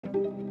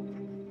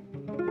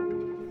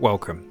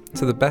Welcome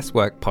to the Best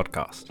Work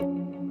podcast.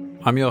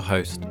 I'm your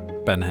host,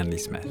 Ben Henley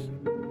Smith.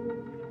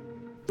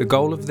 The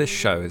goal of this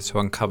show is to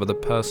uncover the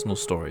personal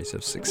stories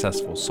of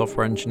successful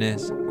software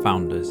engineers,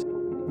 founders,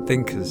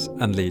 thinkers,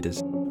 and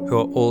leaders who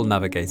are all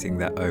navigating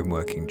their own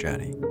working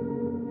journey.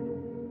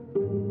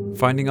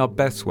 Finding our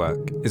best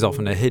work is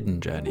often a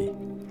hidden journey,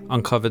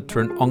 uncovered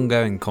through an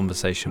ongoing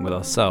conversation with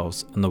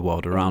ourselves and the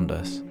world around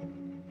us.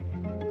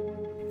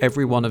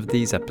 Every one of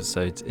these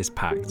episodes is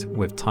packed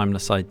with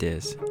timeless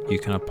ideas you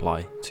can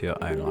apply to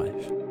your own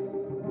life.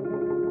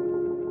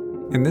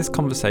 In this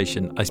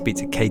conversation, I speak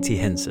to Katie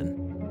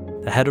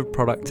Hindson, the head of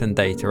product and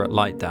data at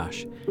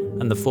Lightdash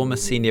and the former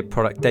senior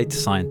product data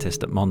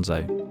scientist at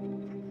Monzo.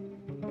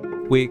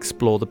 We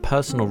explore the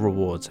personal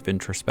rewards of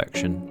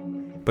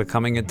introspection,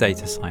 becoming a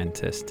data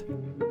scientist,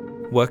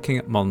 working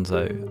at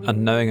Monzo,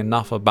 and knowing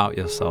enough about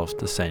yourself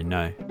to say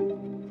no.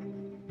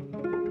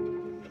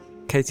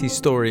 Katie's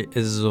story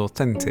is as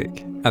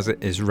authentic as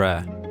it is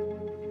rare.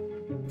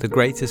 The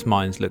greatest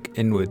minds look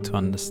inward to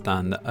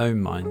understand their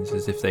own minds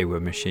as if they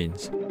were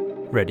machines,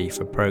 ready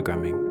for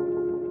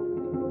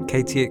programming.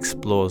 Katie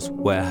explores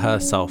where her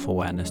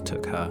self-awareness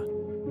took her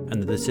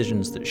and the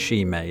decisions that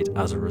she made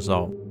as a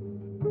result.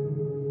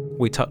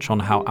 We touch on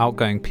how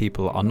outgoing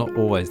people are not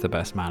always the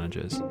best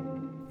managers,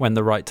 when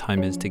the right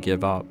time is to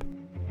give up,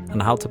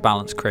 and how to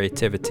balance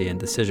creativity and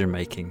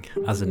decision-making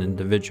as an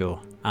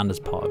individual and as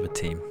part of a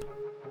team.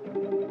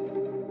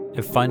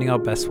 If finding our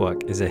best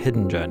work is a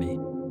hidden journey,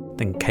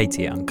 then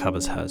Katie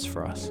uncovers hers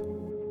for us.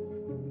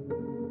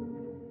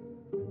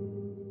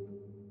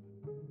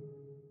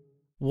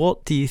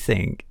 What do you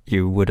think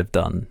you would have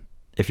done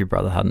if your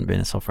brother hadn't been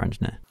a software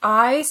engineer?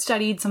 I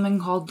studied something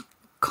called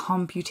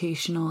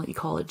computational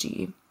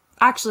ecology.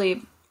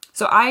 Actually,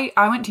 so I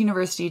went to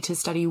university to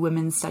study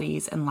women's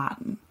studies and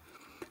Latin.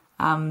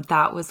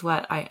 That was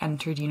what I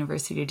entered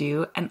university to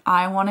do. And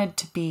I wanted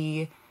to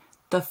be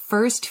the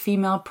first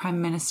female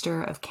prime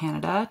minister of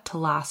Canada to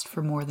last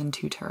for more than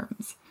 2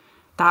 terms.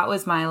 That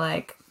was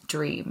my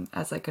dream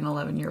as an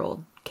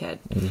 11-year-old kid.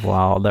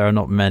 Wow, there are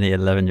not many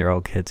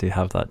 11-year-old kids who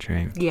have that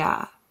dream.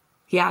 Yeah,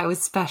 I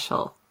was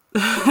special.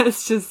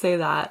 Let's just say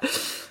that.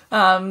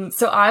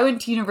 So I went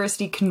to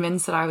university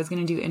convinced that I was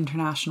going to do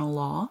international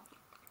law.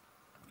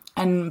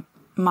 And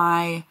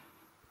my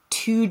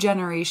 2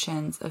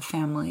 generations of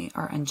family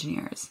are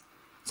engineers.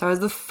 So I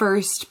was the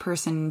first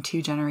person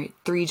in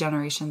 3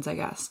 generations, I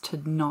guess,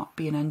 to not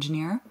be an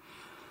engineer.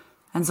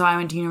 And so I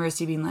went to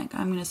university being like,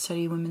 I'm going to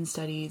study women's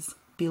studies,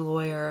 be a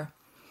lawyer.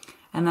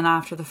 And then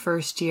after the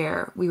first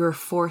year, we were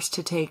forced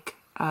to take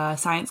a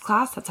science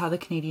class. That's how the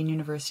Canadian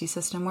university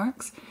system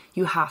works.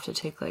 You have to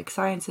take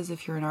sciences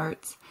if you're in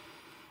arts.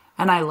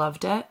 And I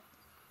loved it.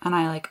 And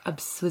I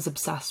was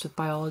obsessed with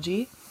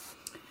biology.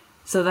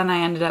 So then I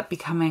ended up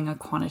becoming a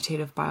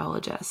quantitative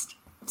biologist.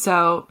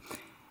 So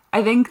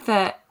I think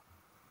that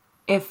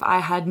if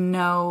I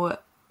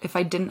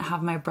didn't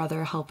have my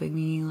brother helping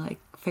me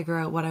figure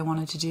out what I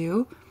wanted to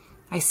do,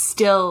 I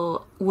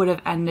still would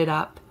have ended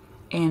up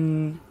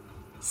in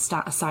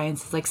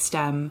sciences like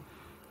STEM,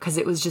 because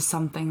it was just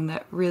something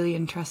that really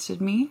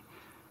interested me.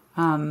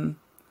 But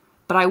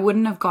I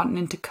wouldn't have gotten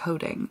into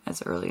coding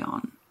as early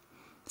on.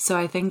 So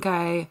I think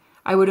I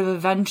would have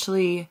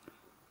eventually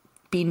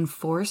been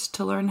forced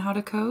to learn how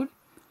to code,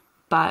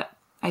 but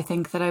I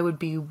think that I would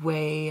be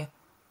way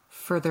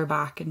further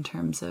back in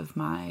terms of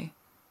my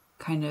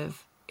kind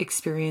of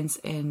experience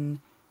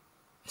in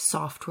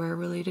software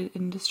related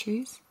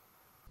industries.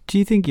 Do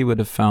you think you would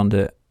have found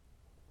it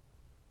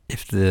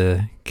if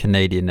the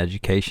Canadian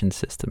education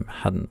system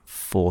hadn't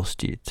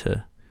forced you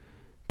to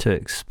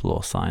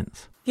explore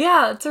science?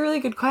 Yeah, that's a really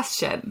good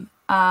question.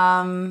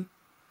 I'd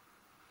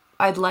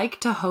like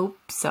to hope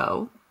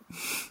so.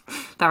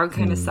 That would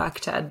kind of suck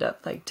to end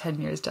up 10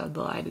 years down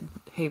the line and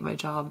hate my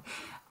job.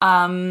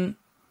 I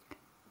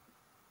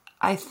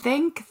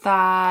think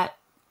that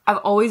I've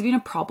always been a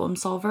problem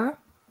solver.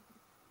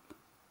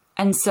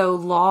 And so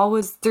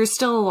there's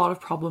still a lot of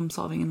problem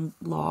solving in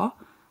law.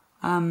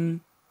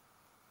 I'm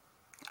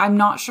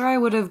not sure I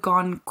would have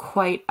gone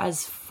quite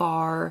as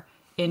far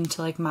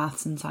into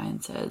maths and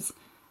sciences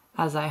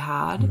as I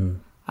had.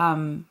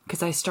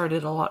 Because I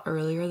started a lot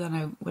earlier than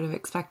I would have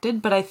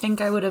expected. But I think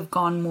I would have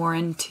gone more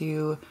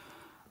into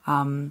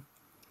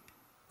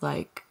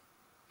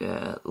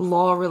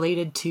law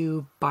related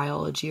to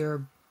biology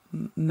or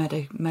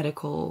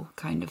medical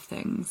kind of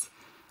things,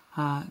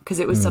 because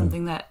it was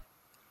something that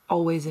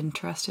always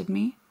interested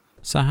me.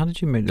 So how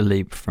did you make the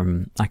leap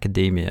from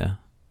academia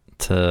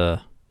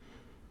to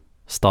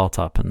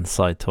startup and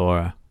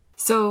Cytora?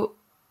 So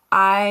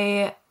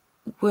I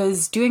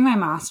was doing my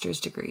master's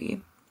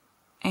degree,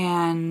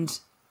 and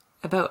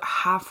about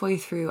halfway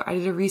through, I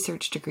did a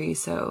research degree.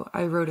 So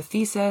I wrote a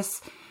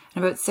thesis,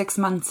 and about 6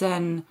 months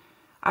in,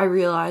 I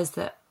realized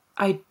that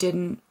I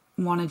didn't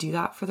want to do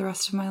that for the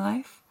rest of my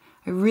life.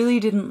 I really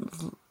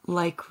didn't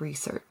like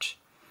research.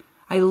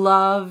 I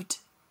loved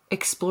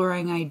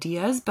exploring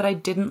ideas, but I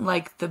didn't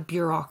like the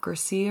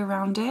bureaucracy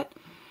around it.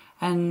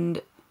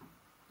 And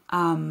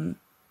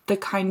the the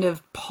kind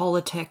of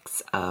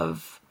politics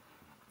of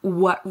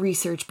what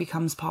research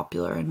becomes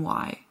popular and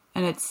why.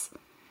 And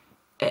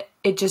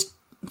it just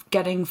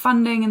getting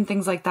funding and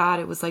things like that.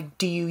 It was like,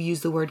 do you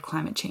use the word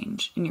climate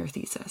change in your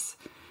thesis?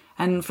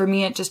 And for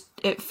me,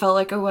 it felt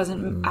like I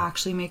wasn't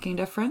actually making a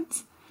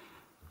difference.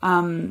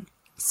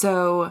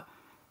 So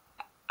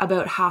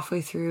about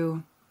halfway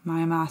through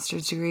my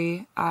master's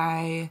degree,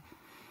 I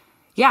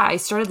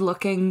started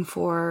looking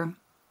for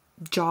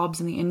jobs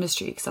in the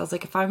industry, because I was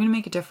like, if I'm going to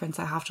make a difference,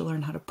 I have to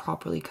learn how to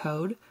properly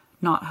code,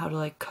 not how to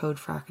like code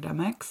for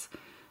academics.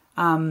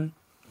 And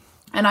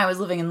I was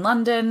living in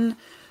London.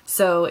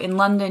 So in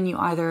London, you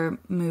either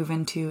move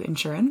into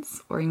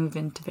insurance or you move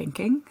into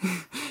banking.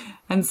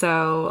 And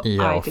so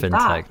I did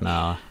fintech that.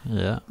 now.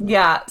 Yeah.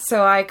 Yeah.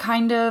 So I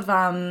kind of,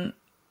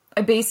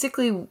 I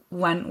basically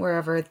went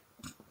wherever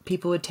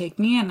people would take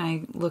me, and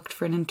I looked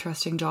for an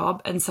interesting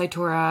job. And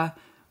Cytora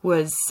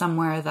was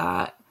somewhere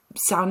that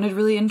sounded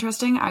really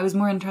interesting. I was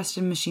more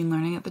interested in machine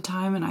learning at the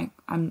time, and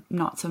I'm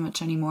not so much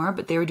anymore,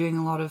 but they were doing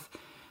a lot of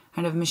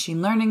kind of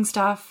machine learning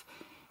stuff.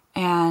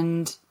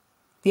 And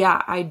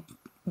yeah, I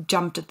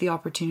jumped at the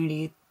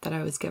opportunity that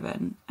I was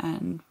given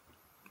and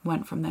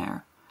went from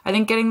there. I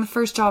think getting the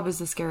first job is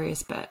the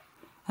scariest bit.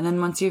 And then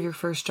once you have your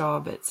first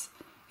job, it's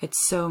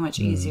so much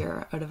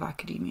easier out of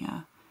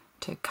academia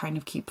to kind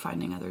of keep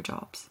finding other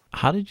jobs.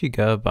 How did you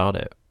go about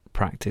it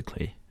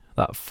practically?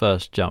 That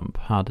first jump,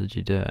 how did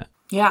you do it?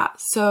 Yeah,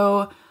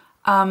 so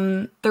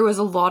there was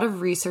a lot of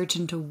research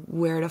into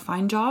where to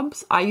find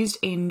jobs. I used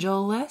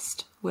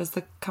AngelList was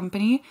the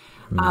company,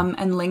 and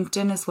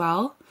LinkedIn as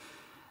well.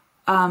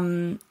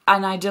 And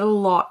I did a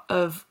lot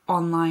of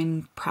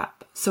online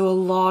prep. So a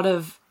lot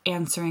of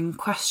answering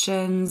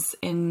questions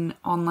in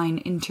online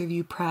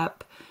interview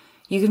prep.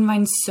 You can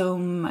find so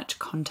much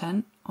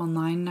content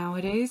online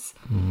nowadays.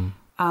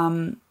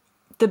 The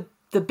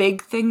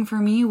big thing for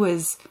me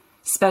was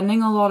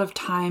spending a lot of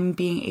time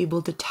being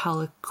able to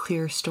tell a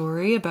clear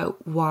story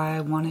about why I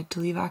wanted to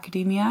leave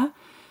academia.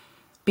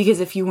 Because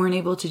if you weren't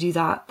able to do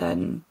that,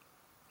 then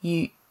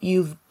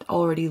you've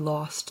already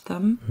lost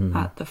them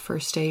at the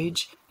first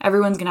stage.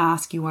 Everyone's going to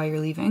ask you why you're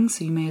leaving,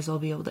 so you may as well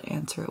be able to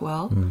answer it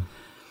well.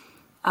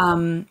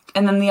 And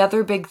then the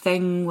other big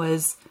thing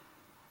was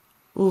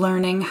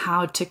learning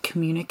how to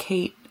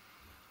communicate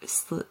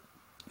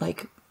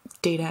like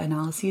data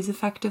analyses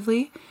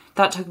effectively.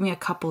 That took me a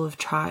couple of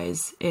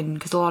tries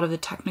because a lot of the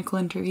technical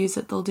interviews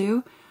that they'll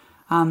do,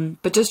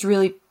 but just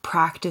really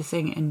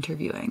practicing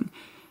interviewing.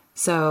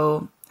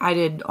 So I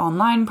did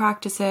online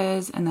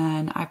practices, and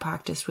then I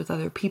practiced with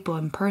other people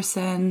in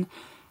person.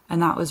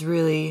 And that was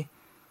really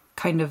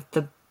kind of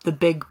the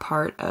big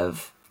part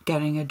of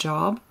getting a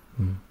job.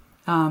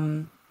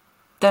 Then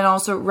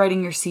also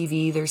writing your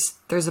CV,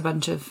 there's a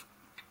bunch of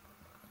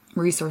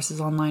resources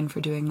online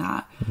for doing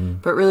that.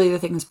 But really the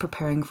thing is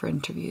preparing for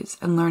interviews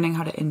and learning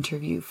how to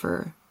interview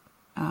for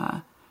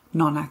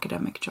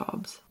non-academic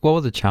jobs. What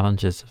were the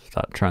challenges of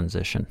that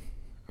transition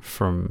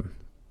from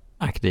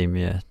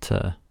academia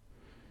to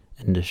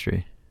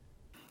industry?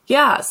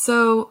 Yeah,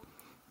 so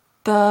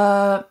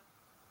the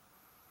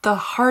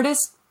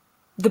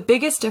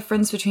biggest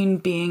difference between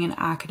being an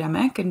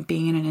academic and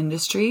being in an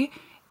industry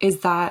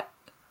is that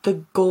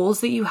the goals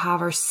that you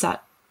have are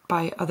set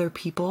by other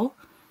people,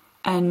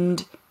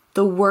 and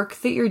the work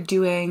that you're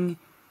doing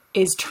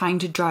is trying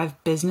to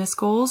drive business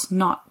goals,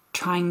 not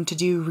trying to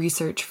do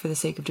research for the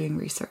sake of doing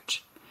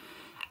research.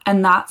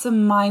 And that's a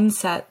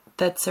mindset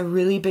that's a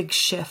really big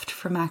shift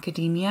from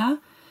academia,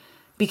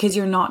 because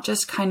you're not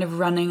just kind of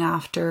running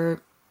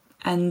after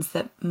ends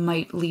that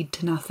might lead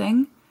to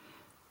nothing.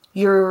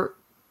 Your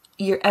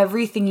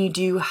everything you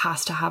do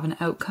has to have an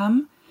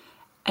outcome,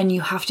 and you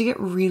have to get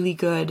really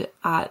good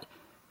at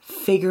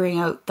figuring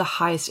out the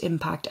highest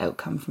impact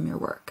outcome from your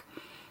work.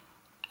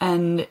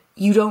 And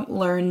you don't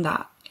learn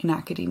that in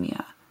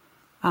academia.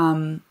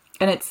 And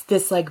it's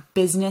this like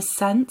business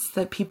sense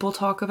that people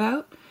talk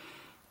about.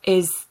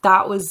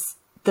 That was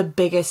the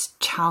biggest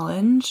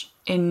challenge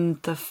in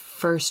the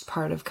first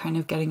part of kind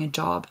of getting a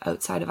job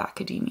outside of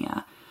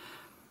academia.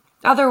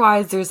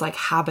 Otherwise, there's like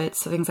habits,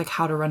 so things like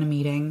how to run a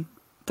meeting.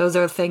 Those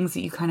are things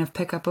that you kind of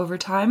pick up over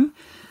time.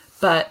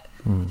 But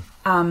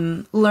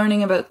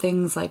learning about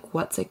things like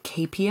what's a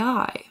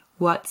KPI,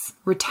 what's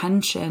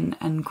retention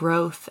and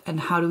growth, and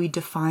how do we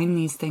define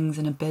these things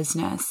in a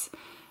business,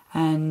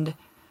 and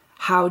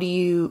who do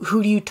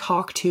you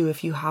talk to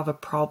if you have a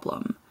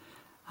problem?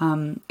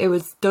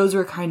 Those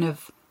were kind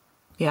of,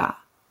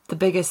 the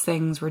biggest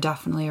things were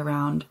definitely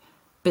around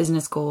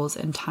business goals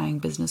and tying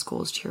business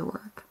goals to your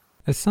work.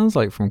 It sounds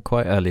like from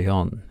quite early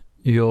on,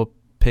 you're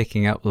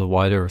picking up the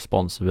wider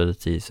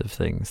responsibilities of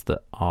things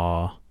that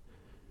are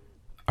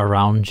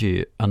around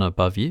you and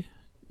above you.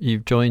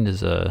 You've joined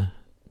as a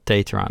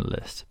data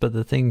analyst, but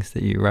the things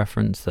that you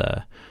reference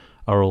there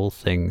are all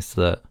things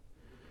that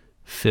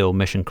feel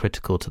mission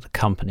critical to the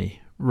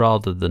company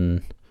rather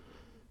than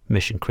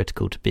mission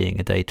critical to being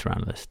a data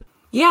analyst.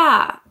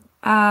 Yeah.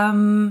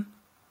 I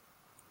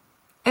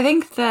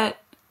think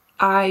that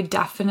I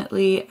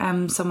definitely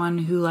am someone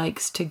who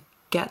likes to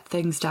get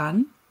things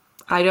done.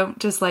 I don't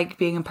just like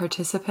being a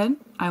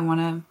participant. I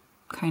want to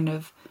kind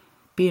of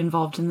be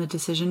involved in the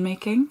decision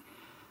making.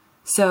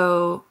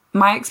 So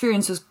my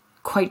experience was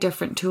quite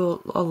different to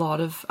a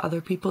lot of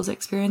other people's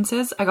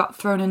experiences. I got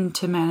thrown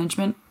into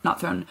management, not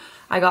thrown,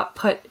 I got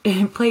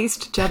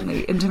placed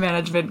gently into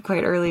management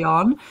quite early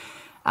on.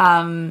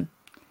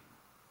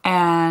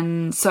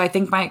 And so I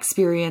think my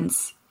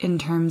experience in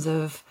terms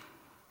of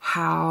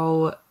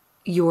how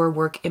your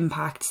work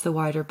impacts the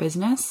wider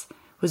business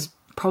was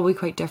probably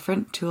quite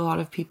different to a lot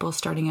of people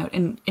starting out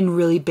in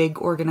really big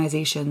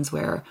organizations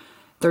where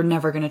they're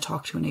never going to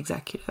talk to an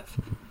executive.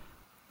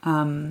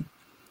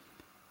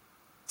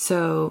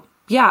 So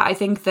yeah, I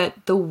think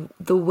that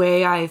the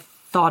way I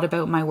thought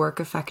about my work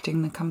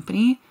affecting the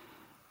company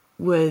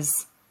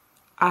was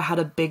I had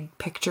a big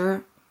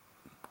picture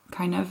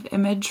kind of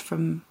image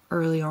from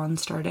early on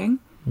starting,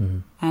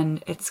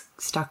 and it's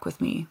stuck with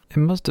me. It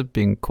must have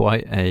been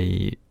quite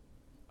a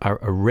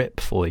rip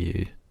for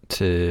you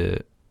to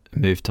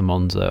move to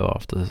Monzo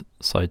after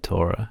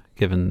Cytora,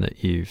 given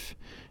that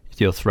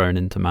you're thrown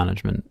into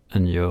management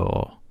and it's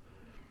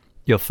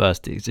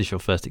your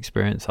first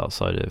experience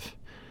outside of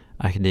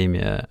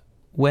academia.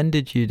 When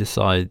did you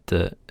decide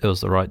that it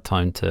was the right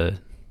time to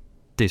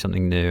do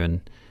something new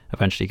and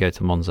eventually go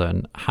to Monzo?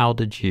 And how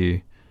did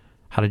you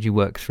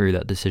work through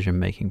that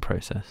decision-making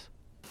process?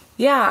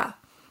 Yeah.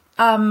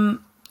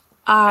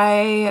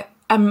 I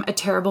am a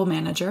terrible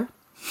manager.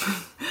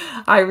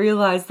 I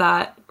realized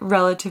that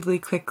relatively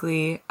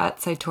quickly at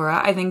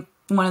Cytora. I think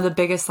one of the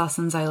biggest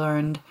lessons I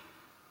learned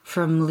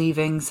from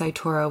leaving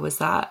Cytora was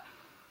that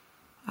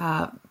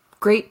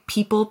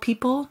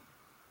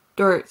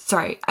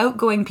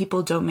outgoing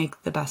people don't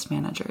make the best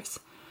managers.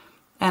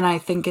 And I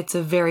think it's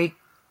a very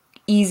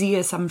easy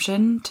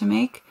assumption to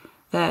make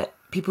that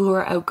people who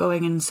are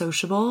outgoing and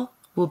sociable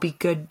will be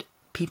good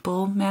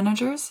people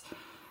managers.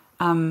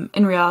 In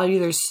reality,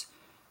 there's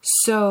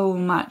so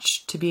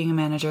much to being a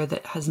manager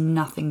that has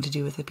nothing to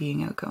do with it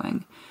being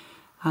outgoing.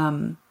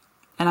 And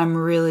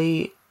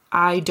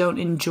I don't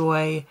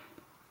enjoy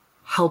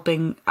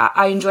helping.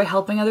 I enjoy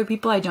helping other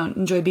people. I don't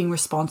enjoy being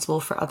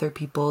responsible for other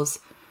people's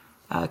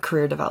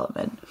career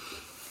development.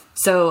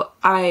 So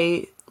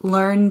I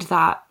learned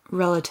that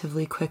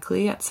relatively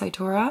quickly at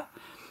Cytora.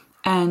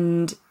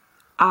 And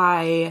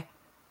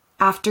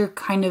after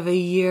kind of a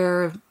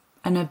year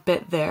and a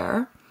bit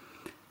there,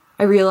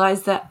 I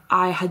realized that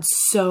I had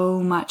so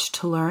much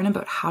to learn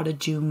about how to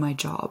do my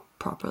job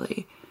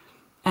properly.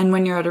 And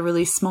when you're at a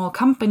really small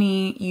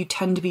company, you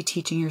tend to be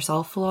teaching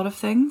yourself a lot of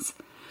things.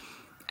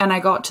 And I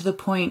got to the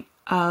point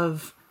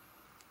of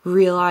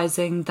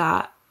realizing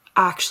that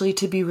actually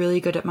to be really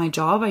good at my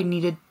job, I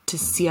needed to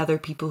see other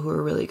people who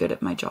are really good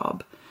at my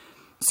job.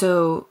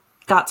 So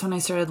that's when I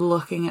started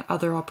looking at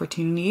other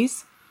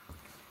opportunities.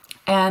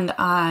 And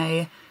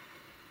I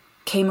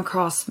came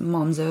across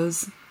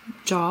Monzo's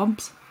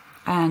jobs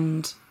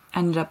and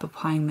ended up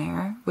applying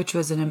there, which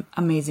was an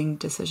amazing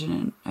decision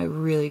and a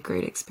really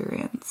great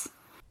experience.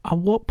 At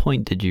what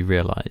point did you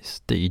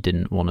realize that you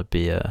didn't want to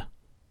be a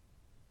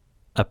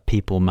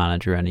people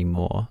manager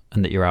anymore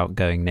and that your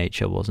outgoing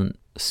nature wasn't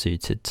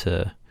suited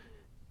to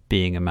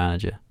being a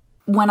manager?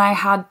 When I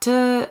had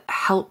to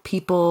help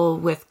people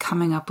with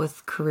coming up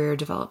with career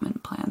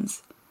development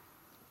plans.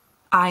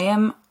 I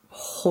am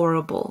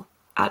horrible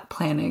at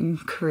planning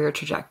career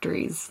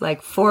trajectories.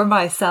 Like for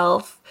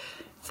myself,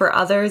 for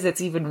others,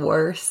 it's even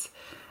worse.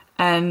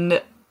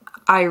 And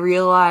I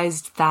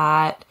realized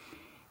that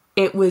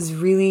it was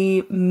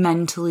really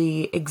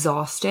mentally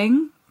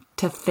exhausting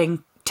to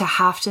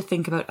have to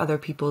think about other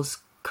people's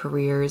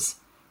careers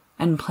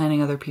and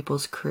planning other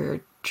people's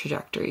career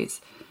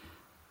trajectories.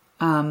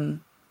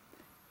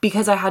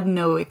 Because I had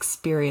no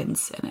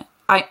experience in it.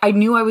 I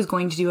knew I was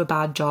going to do a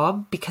bad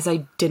job because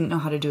I didn't know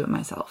how to do it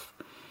myself.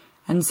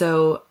 And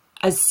so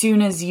as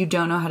soon as you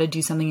don't know how to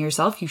do something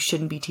yourself, you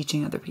shouldn't be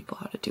teaching other people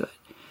how to do it.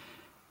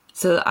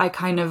 So I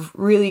kind of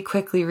really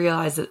quickly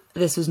realized that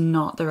this was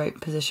not the right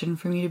position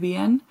for me to be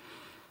in.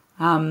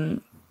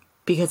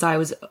 Because I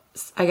was,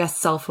 I guess,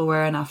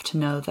 self-aware enough to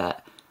know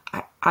that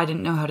I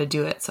didn't know how to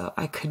do it, so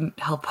I couldn't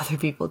help other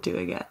people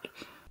doing it.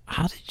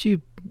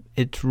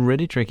 It's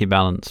really tricky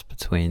balance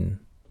between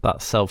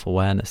that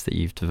self-awareness that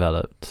you've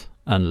developed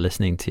and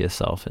listening to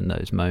yourself in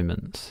those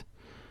moments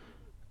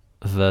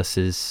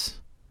versus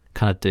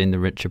kind of doing the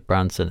Richard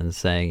Branson and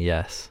saying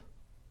yes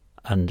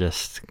and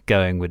just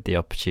going with the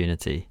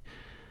opportunity.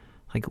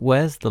 Like,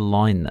 where's the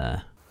line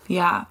there?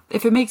 Yeah,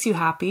 if it makes you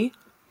happy,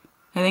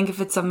 I think if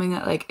it's something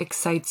that like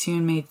excites you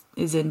and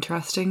is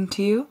interesting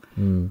to you,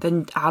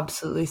 then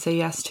absolutely say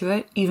yes to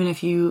it, even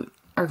if you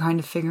are kind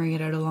of figuring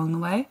it out along the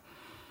way.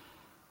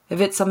 If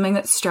it's something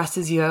that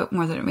stresses you out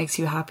more than it makes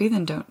you happy,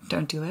 then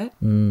don't do it.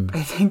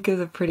 I think is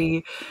a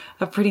pretty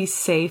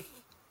safe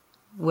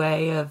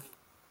way of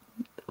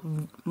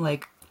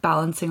like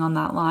balancing on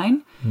that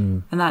line.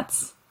 And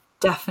that's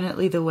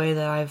definitely the way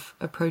that I've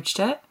approached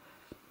it.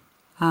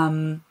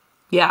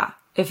 Yeah,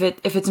 if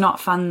it's not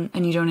fun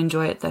and you don't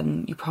enjoy it,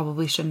 then you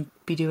probably shouldn't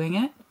be doing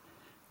it,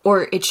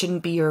 or it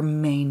shouldn't be your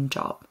main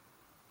job.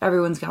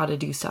 Everyone's got to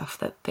do stuff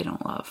that they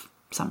don't love.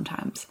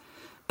 sometimes,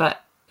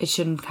 but it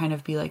shouldn't kind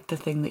of be like the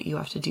thing that you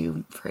have to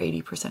do for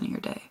 80% of your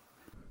day.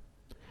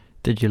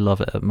 Did you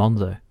love it at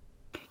Monzo?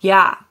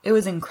 Yeah, it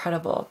was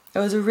incredible. It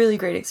was a really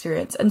great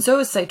experience. And so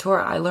was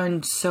Saitora. I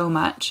learned so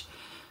much.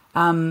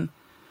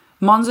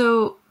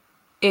 Monzo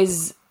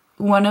is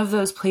one of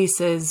those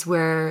places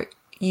where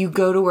you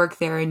go to work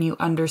there and you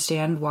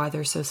understand why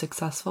they're so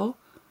successful.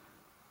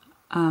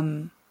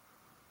 I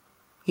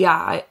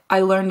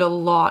learned a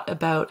lot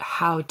about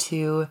how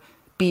to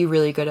be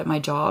really good at my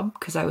job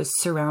because I was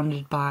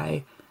surrounded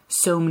by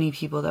so many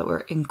people that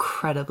were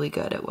incredibly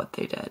good at what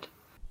they did.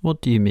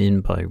 What do you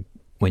mean by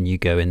when you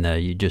go in there,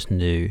 you just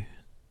knew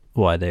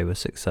why they were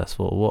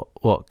successful?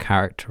 What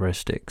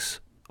characteristics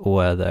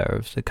were there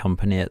of the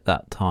company at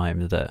that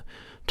time that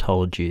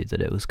told you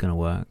that it was going to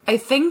work? I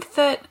think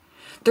that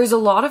there's a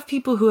lot of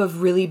people who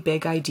have really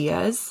big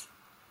ideas,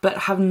 but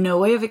have no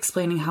way of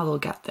explaining how they'll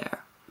get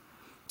there.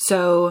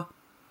 So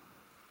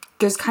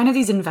there's kind of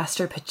these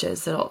investor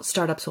pitches that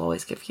startups will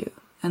always give you.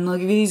 And they'll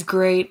give you these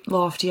great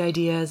lofty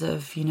ideas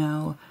of,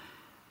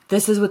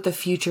 this is what the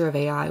future of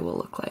AI will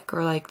look like.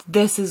 Or like,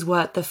 this is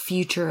what the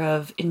future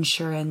of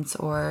insurance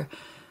or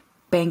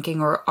banking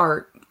or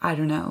art, I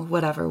don't know,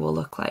 whatever will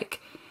look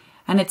like.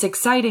 And it's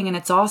exciting and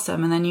it's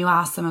awesome. And then you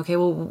ask them, okay,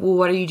 well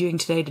what are you doing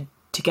today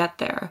to get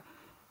there?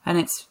 And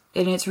it's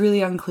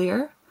really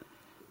unclear.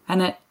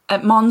 And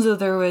at Monzo,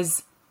 there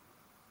was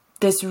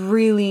this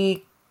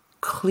really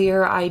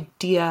clear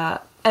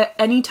idea.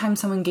 Anytime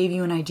someone gave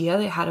you an idea,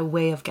 they had a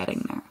way of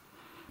getting there.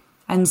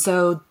 And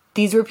so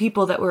these were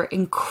people that were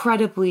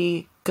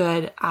incredibly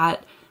good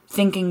at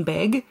thinking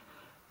big,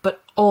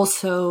 but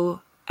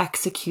also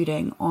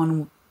executing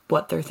on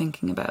what they're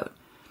thinking about.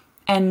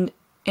 And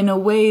in a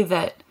way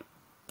that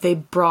they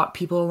brought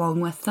people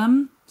along with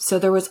them. So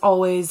there was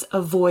always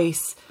a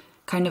voice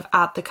kind of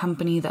at the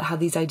company that had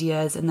these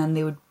ideas, and then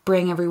they would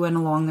bring everyone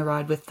along the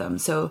ride with them.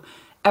 So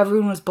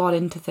everyone was bought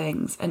into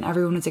things and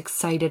everyone was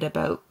excited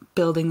about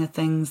building the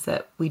things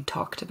that we'd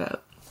talked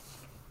about,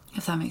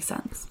 if that makes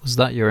sense. Was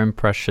that your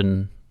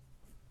impression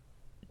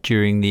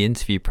during the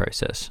interview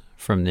process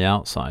from the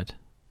outside?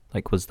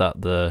 Like, was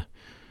there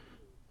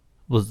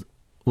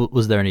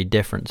any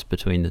difference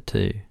between the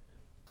two?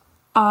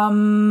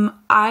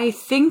 I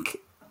think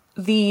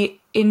the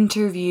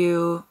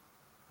interview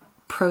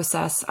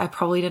process, I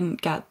probably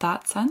didn't get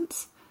that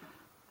sense.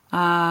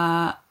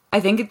 I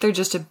think they're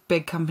just a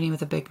big company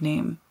with a big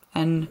name.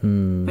 And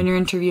when you're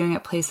interviewing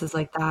at places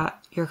like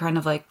that, you're kind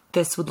of like,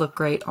 this would look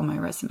great on my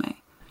resume.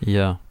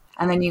 Yeah.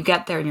 And then you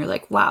get there and you're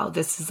like, wow,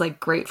 this is like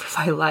great for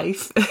my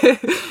life,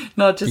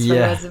 not just my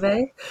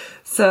resume.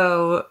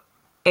 So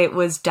it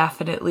was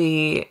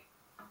definitely,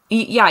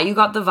 you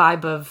got the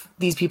vibe of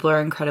these people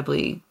are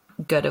incredibly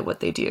good at what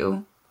they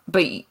do.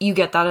 But you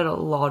get that at a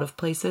lot of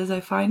places, I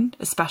find,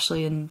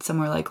 especially in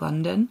somewhere like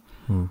London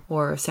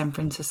or San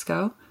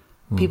Francisco.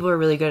 People are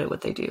really good at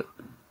what they do.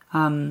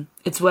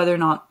 It's whether or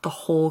not the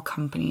whole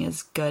company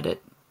is good at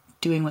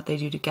doing what they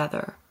do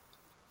together.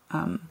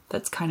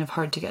 That's kind of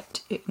hard to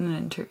get in an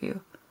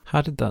interview.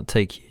 How did that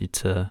take you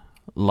to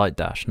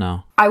Lightdash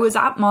now? I was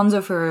at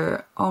Monzo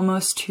for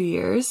almost 2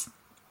 years.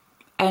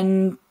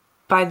 And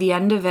by the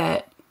end of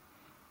it,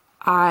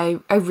 I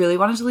really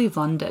wanted to leave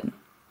London.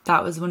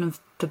 That was one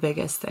of the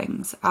biggest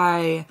things.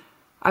 I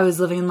was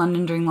living in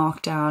London during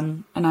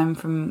lockdown, and I'm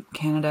from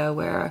Canada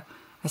where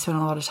I spent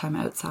a lot of time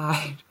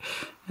outside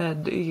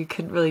and you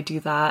couldn't really do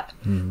that.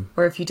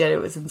 Or if you did,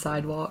 it was in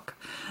sidewalk.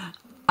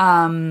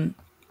 And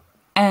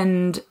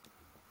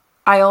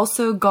I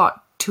also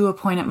got to a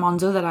point at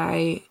Monzo that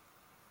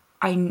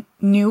I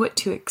knew what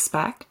to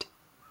expect.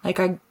 Like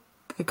I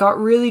got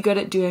really good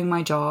at doing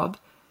my job,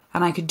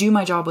 and I could do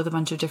my job with a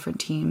bunch of different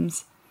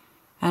teams.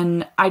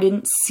 And I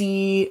didn't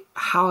see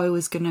how I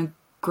was going to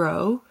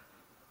grow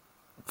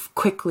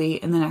quickly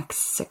in the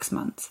next 6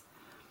 months.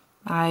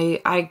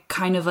 I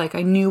kind of like,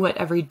 I knew what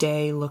every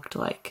day looked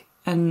like.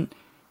 And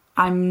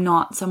I'm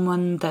not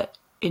someone that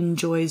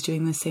enjoys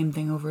doing the same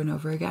thing over and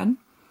over again.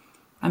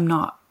 I'm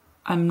not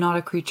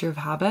a creature of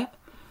habit.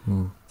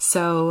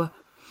 So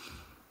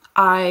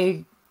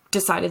I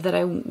decided that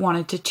I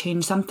wanted to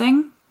change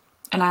something.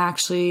 And I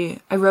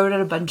wrote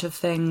out a bunch of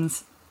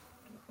things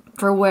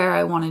for what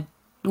I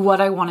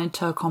wanted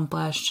to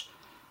accomplish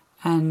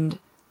and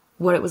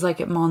what it was like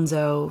at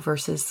Monzo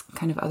versus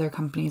kind of other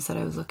companies that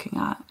I was looking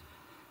at.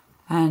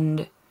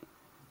 And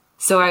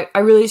so I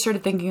really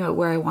started thinking about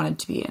where I wanted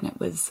to be. And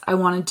I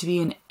wanted to be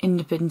an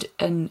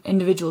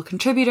individual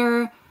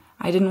contributor.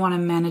 I didn't want to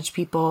manage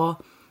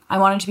people. I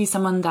wanted to be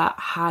someone that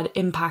had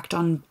impact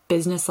on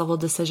business level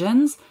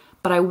decisions,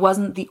 but I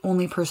wasn't the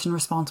only person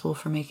responsible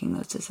for making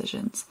those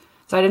decisions.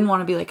 So I didn't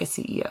want to be like a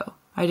CEO.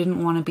 I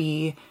didn't want to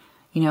be,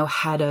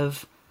 head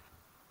of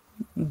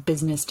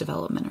business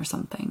development or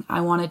something.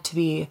 I wanted to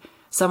be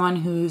someone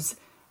who's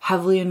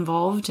heavily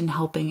involved in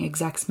helping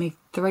execs make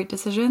the right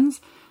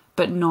decisions,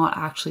 but not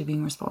actually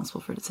being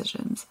responsible for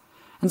decisions.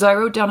 And so I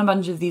wrote down a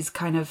bunch of these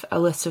a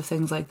list of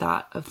things like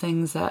that, of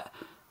things that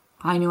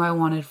I knew I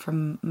wanted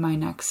from my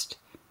next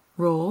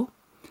role.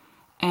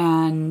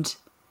 And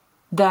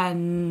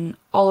then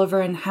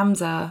Oliver and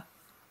Hamza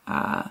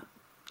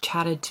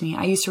chatted to me.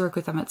 I used to work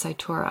with them at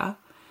Cytora,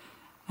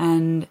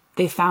 and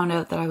they found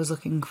out that I was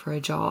looking for a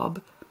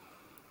job.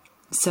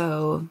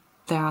 So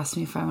they asked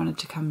me if I wanted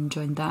to come and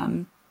join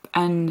them.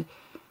 And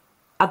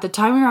at the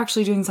time, we were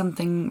actually doing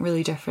something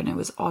really different. It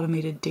was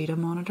automated data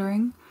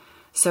monitoring.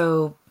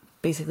 So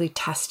basically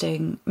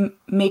testing,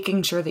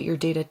 making sure that your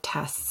data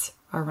tests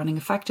are running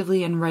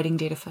effectively and writing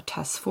data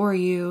tests for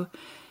you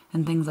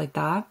and things like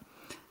that.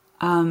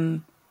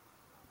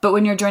 But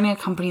when you're joining a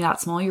company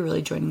that small, you're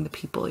really joining the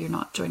people. You're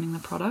not joining the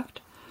product.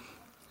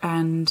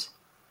 And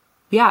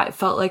yeah, it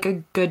felt like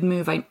a good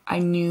move. I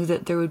knew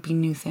that there would be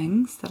new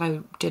things that I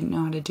didn't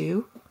know how to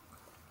do,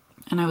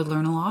 and I would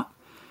learn a lot.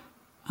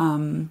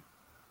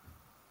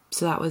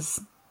 So that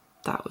was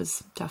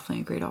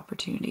definitely a great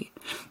opportunity.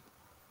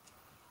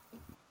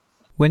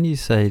 When you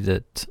say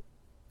that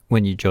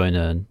when you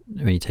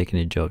take a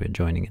new job, you're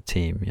joining a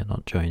team, you're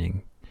not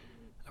joining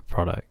a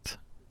product,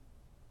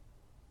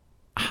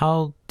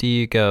 how do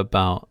you go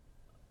about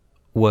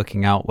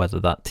working out whether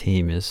that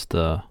team is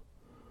the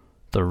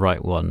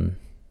right one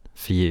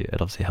for you?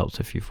 It obviously helps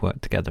if you've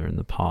worked together in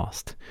the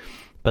past,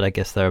 but I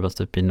guess there must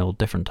have been all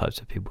different types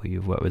of people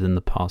you've worked with in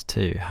the past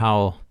too.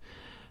 How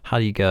do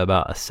you go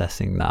about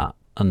assessing that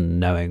and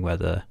knowing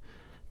whether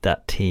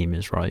that team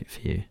is right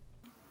for you?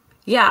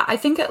 Yeah, I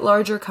think at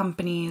larger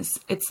companies,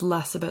 it's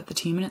less about the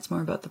team and it's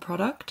more about the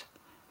product.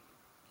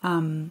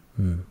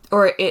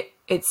 Or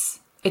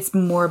it's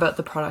more about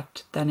the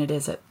product than it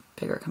is at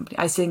bigger companies.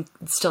 I think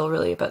it's still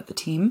really about the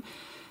team.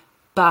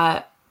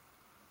 But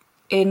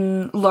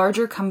in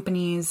larger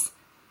companies,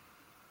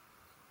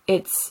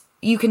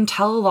 you can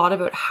tell a lot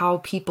about how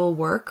people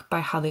work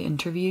by how they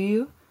interview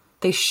you.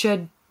 They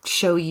should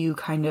show you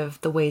kind of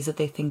the ways that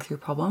they think through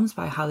problems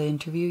by how they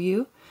interview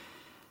you.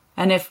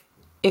 And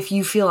if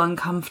you feel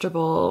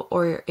uncomfortable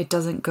or it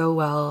doesn't go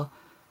well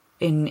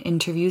in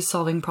interviews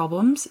solving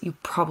problems, you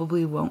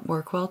probably won't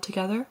work well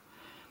together.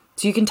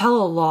 So you can tell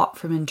a lot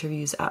from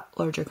interviews at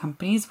larger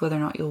companies whether or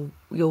not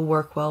you'll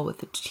work well with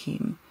the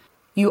team.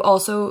 You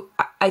also,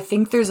 I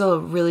think there's a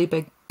really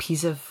big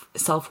piece of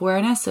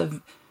self-awareness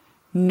of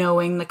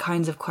knowing the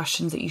kinds of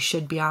questions that you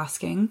should be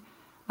asking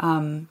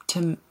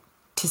to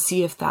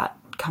see if that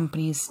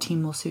company's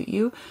team will suit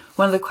you.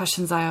 One of the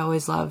questions I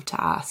always love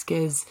to ask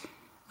is,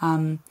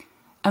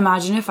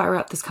 imagine if I were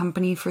at this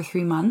company for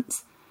 3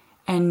 months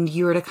and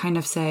you were to kind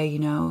of say,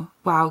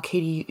 wow,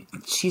 Katie,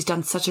 she's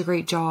done such a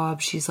great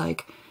job. She's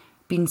like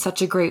been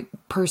such a great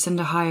person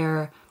to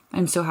hire.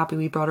 I'm so happy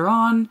we brought her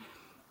on.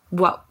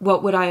 What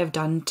would I have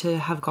done to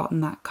have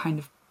gotten that kind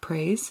of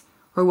praise?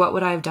 Or what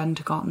would I have done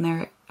to gotten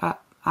there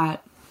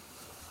at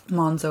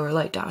Monzo or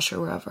Lightdash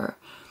or wherever?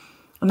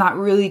 And that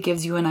really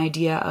gives you an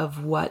idea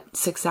of what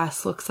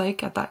success looks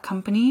like at that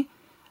company.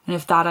 And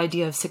if that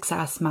idea of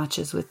success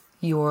matches with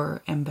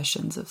your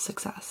ambitions of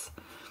success.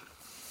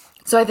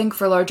 So I think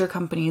for larger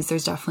companies,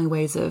 there's definitely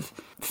ways of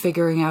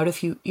figuring out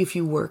if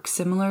you work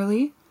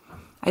similarly.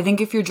 I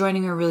think if you're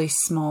joining a really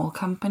small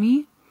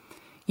company,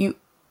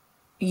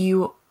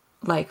 you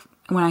like,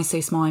 when I say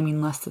small, I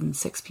mean less than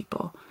 6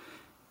 people.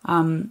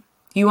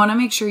 You want to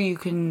make sure you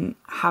can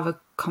have a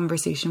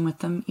conversation with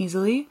them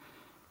easily,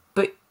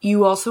 but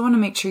you also want to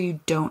make sure you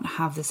don't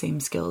have the same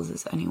skills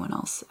as anyone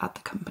else at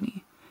the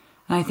company.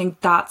 And I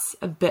think that's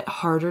a bit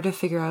harder to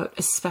figure out,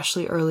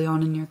 especially early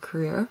on in your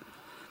career.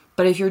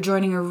 But if you're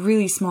joining a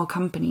really small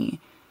company,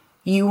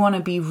 you want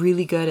to be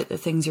really good at the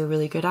things you're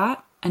really good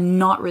at and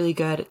not really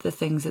good at the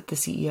things that the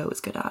CEO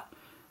is good at.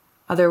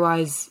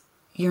 Otherwise,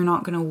 you're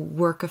not going to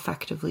work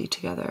effectively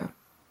together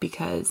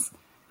because,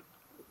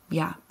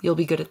 you'll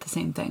be good at the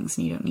same things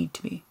and you don't need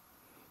to be.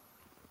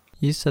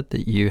 You said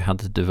that you had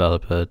to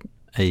develop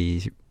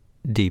a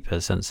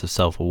deeper sense of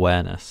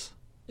self-awareness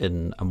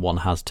and one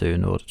has to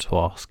in order to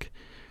ask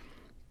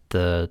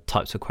the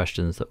types of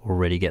questions that will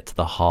really get to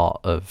the heart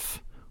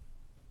of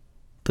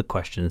the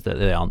questions, that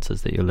the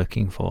answers that you're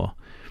looking for.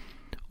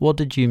 What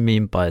did you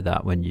mean by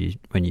that when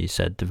you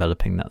said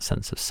developing that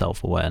sense of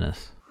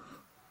self-awareness?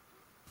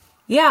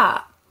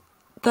 Yeah,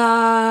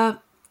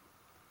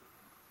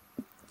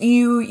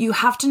 you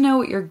have to know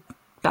what you're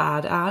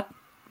bad at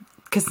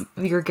because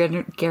you're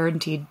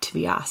guaranteed to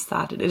be asked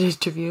that in an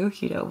interview.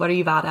 What are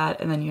you bad at?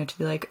 And then you have to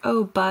be like,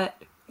 oh,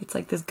 but it's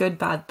like this good,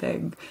 bad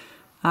thing.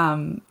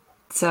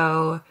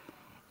 So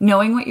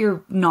knowing what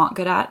you're not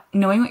good at,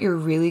 knowing what you're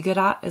really good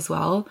at as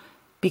well,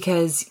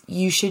 because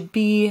you should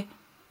be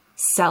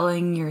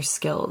selling your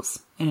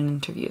skills in an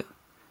interview.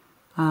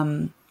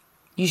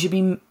 You should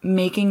be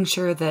making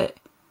sure that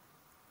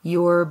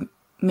you're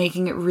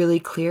making it really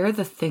clear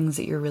the things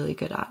that you're really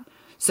good at.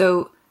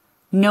 So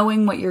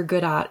knowing what you're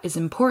good at is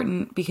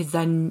important because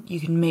then you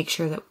can make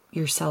sure that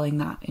you're selling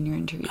that in your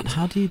interviews. And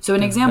how do you So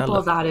an example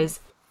of that is...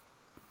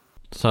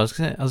 So I was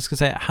gonna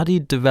say, how do you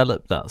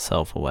develop that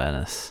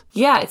self-awareness?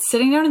 Yeah, it's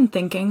sitting down and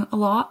thinking a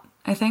lot,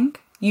 I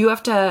think. You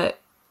have to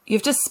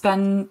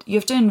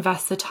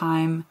invest the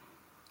time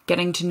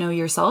getting to know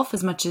yourself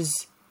as much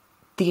as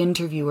the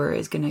interviewer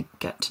is going to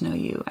get to know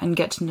you and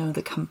get to know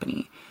the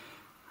company.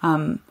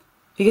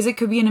 because it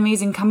could be an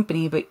amazing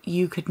company, but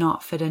you could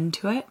not fit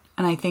into it.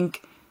 And I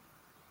think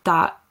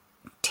that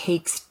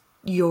takes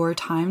your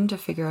time to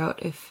figure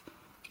out if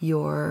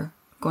you're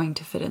going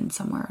to fit in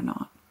somewhere or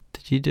not.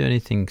 Did you do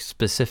anything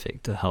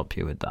specific to help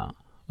you with that?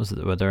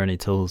 Were there any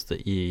tools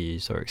that you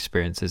used or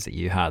experiences that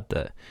you had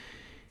that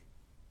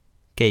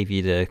gave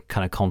you the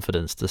kind of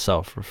confidence to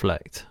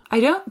self-reflect? I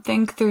don't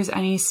think there's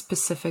any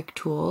specific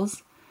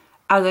tools.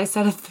 As I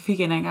said at the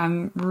beginning,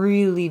 I'm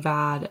really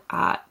bad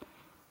at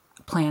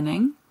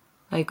planning.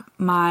 Like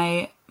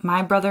my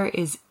brother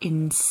is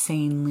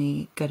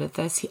insanely good at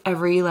this.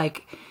 Every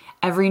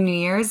New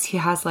Year's, he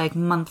has like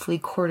monthly,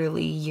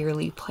 quarterly,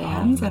 yearly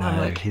plans. Oh, and I'm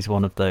no, like, he's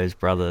one of those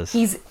brothers.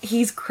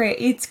 It's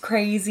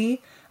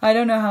crazy. I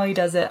don't know how he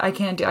does it. I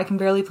can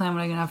barely plan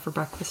what I'm going to have for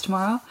breakfast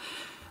tomorrow.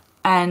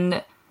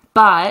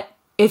 But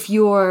I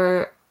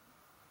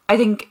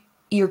think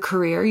your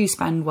career, you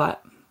spend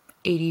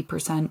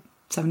 80%,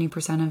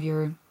 70% of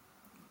your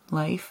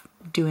life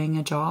doing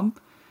a job.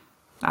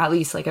 At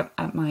least like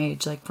at my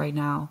age, like right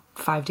now,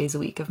 5 days a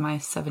week of my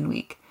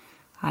 7-week,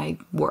 I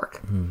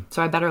work.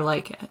 So I better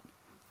like it.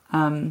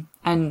 And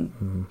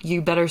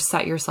you better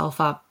set yourself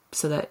up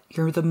so that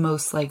you're the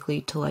most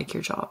likely to like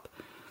your job.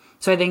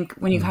 So I think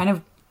when you kind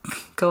of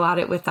go at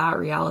it with that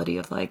reality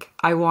of like,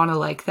 I want to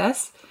like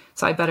this,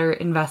 so I better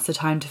invest the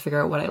time to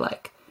figure out what I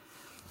like.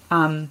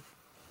 And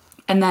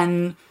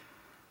then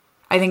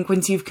I think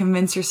once you've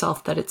convinced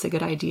yourself that it's a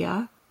good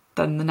idea,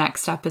 then the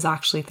next step is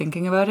actually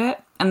thinking about it.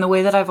 And the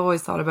way that I've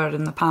always thought about it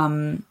in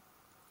the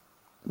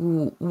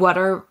what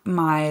are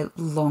my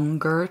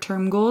longer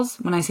term goals?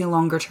 When I say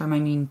longer term, I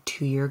mean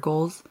 2-year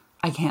goals.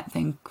 I can't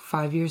think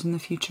 5 years in the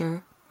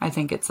future. I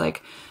think it's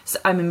like,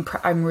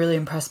 I'm really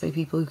impressed by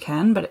people who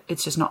can, but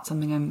it's just not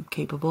something I'm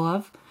capable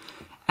of.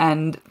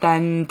 And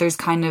then there's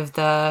kind of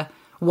the,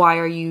 why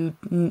do you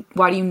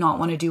not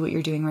want to do what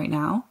you're doing right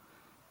now?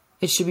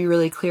 It should be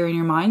really clear in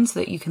your mind so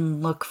that you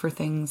can look for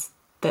things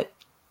that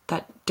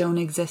don't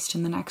exist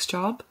in the next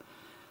job.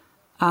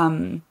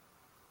 But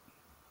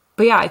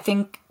yeah, I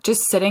think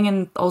just sitting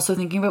and also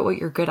thinking about what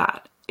you're good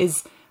at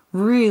is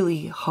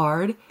really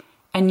hard.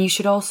 And you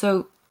should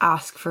also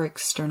ask for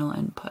external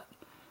input.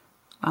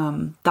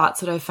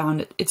 That's what I've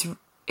found.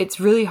 It's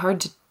really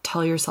hard to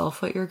tell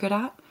yourself what you're good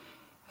at.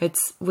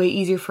 It's way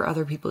easier for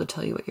other people to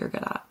tell you what you're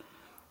good at.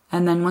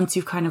 And then once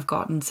you've kind of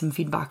gotten some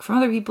feedback from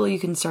other people, you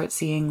can start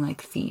seeing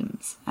like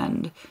themes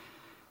and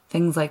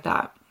things like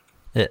that.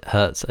 It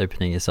hurts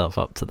opening yourself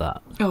up to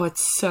that. Oh,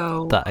 it's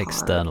so that hard.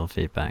 External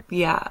feedback.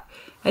 Yeah,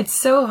 it's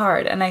so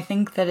hard. And I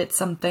think that it's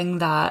something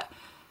that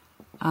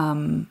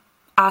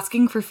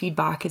asking for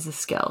feedback is a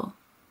skill.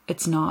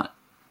 It's not,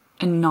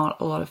 and not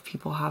a lot of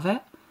people have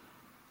it.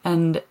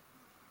 And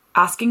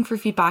asking for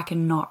feedback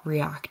and not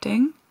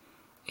reacting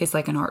is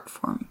like an art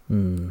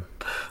form.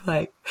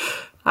 Like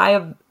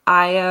I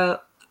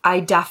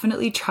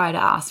definitely try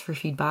to ask for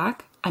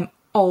feedback. I'm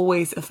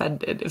always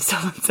offended if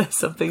someone says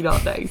something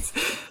not nice,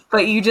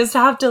 but you just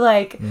have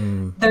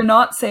to they're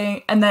not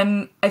saying. And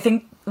then I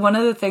think one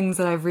of the things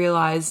that I've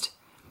realized,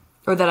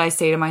 or that I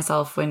say to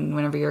myself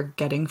whenever you're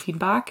getting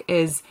feedback,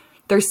 is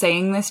they're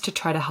saying this to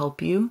try to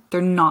help you.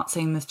 They're not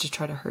saying this to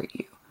try to hurt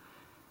you.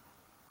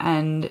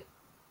 And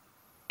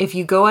if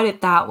you go at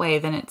it that way,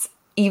 then it's,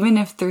 even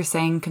if they're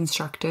saying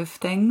constructive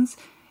things,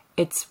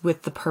 it's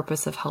with the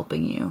purpose of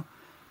helping you,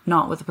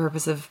 not with the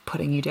purpose of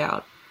putting you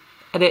down.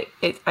 And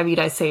I mean,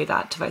 I say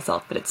that to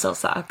myself, but it still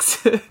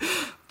sucks.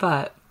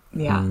 But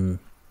yeah.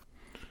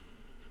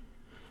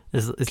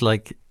 It's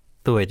like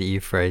the way that you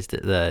phrased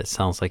it there, it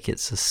sounds like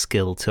it's a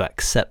skill to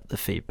accept the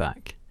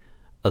feedback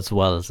as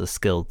well as a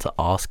skill to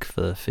ask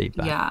for the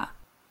feedback.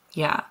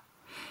 Yeah,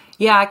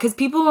 because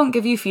people won't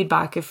give you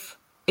feedback if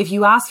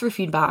you ask for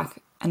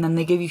feedback and then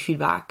they give you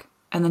feedback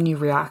and then you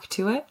react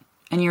to it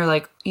and you're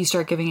like, you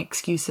start giving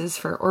excuses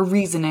for, or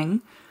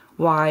reasoning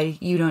why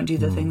you don't do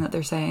the thing that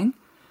they're saying,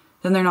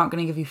 then they're not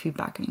going to give you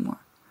feedback anymore.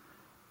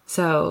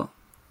 So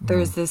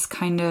there's this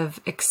kind of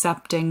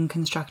accepting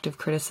constructive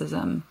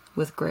criticism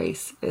with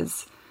grace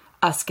is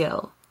a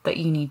skill that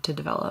you need to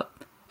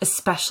develop,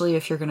 especially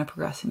if you're going to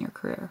progress in your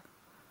career.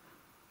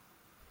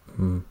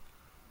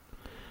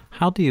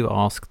 How do you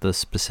ask the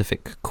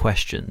specific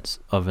questions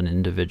of an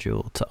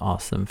individual to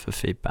ask them for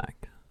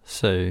feedback?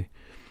 So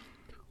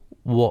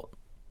what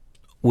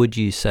would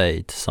you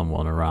say to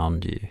someone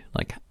around you?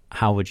 Like,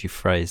 how would you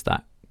phrase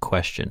that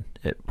question?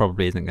 It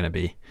probably isn't going to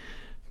be,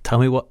 tell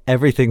me what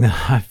everything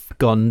that I've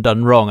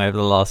done wrong over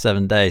the last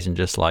 7 days and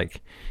just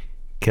like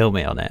kill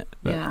me on it.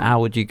 But how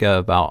would you go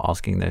about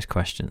asking those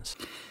questions?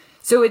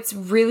 So it's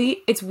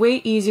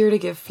way easier to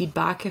give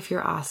feedback if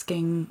you're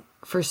asking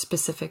for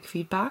specific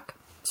feedback.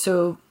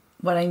 So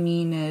what I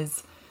mean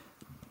is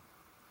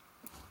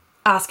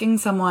asking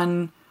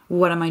someone,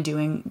 what am I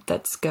doing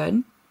that's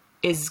good,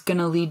 is going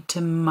to lead to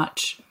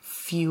much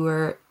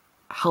fewer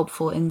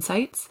helpful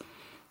insights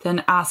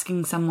than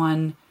asking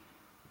someone,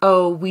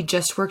 oh, we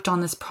just worked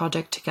on this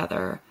project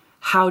together.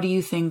 How do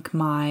you think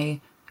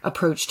my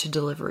approach to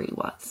delivery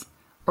was?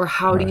 Or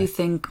how do you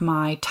think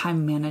my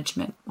time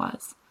management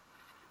was?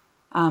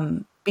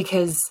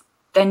 Because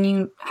then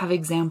you have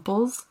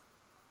examples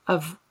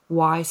of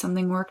why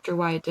something worked or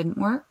why it didn't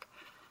work.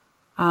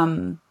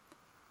 And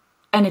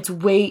it's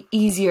way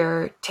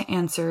easier to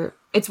answer.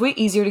 It's way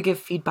easier to give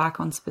feedback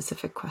on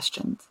specific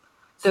questions.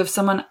 So if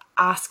someone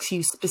asks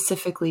you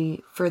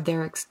specifically for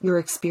your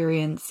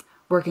experience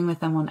working with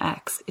them on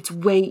X, it's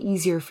way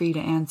easier for you to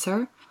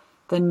answer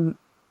than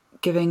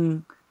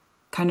giving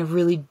kind of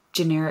really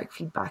generic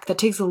feedback. That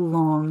takes a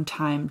long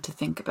time to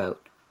think about,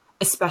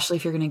 especially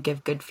if you're going to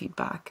give good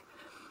feedback.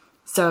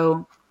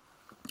 So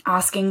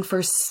asking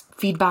for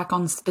feedback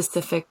on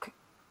specific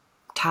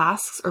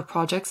tasks or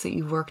projects that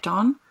you've worked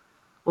on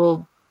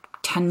will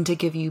tend to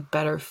give you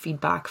better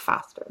feedback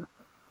faster.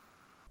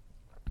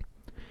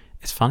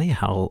 It's funny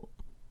how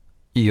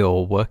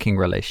your working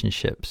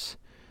relationships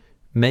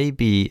may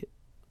be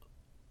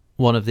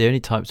one of the only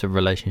types of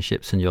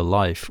relationships in your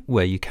life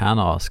where you can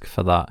ask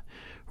for that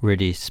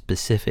really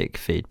specific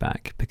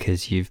feedback,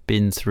 because you've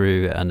been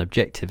through an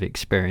objective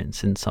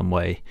experience in some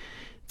way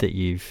that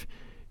you've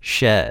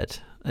shared.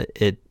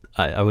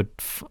 I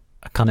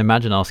can't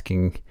imagine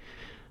asking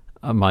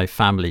my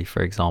family,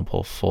 for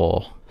example,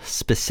 for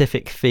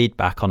specific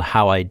feedback on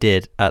how I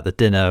did at the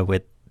dinner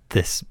with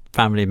this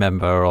family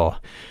member,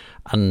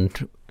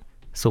 and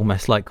it's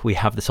almost like we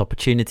have this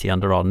opportunity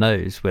under our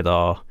nose with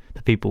the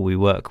people we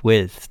work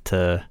with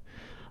to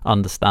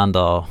understand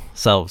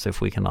ourselves if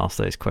we can ask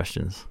those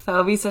questions. That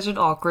would be such an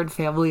awkward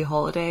family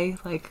holiday,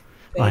 like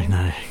thing. I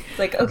know. It's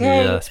like,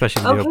 okay, yeah,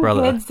 especially with your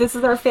brother. Kids, this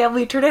is our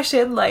family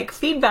tradition, like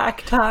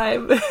feedback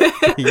time.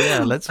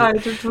 Yeah,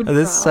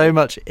 there's so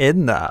much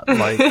in that,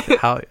 like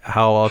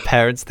how our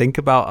parents think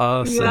about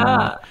us,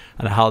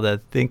 and how they're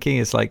thinking.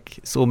 It's like,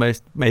 it's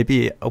almost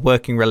maybe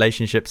working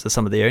relationships are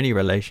some of the only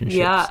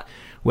relationships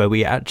where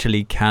we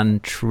actually can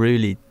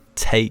truly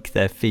take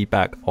their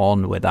feedback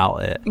on without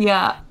it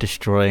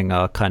destroying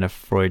our kind of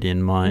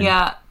Freudian mind.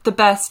 The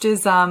best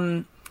is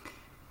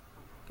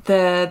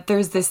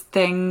there's this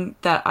thing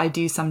that I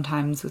do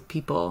sometimes with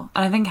people,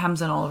 and I think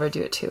Hindson and Oliver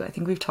do it too. I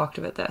think we've talked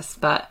about this,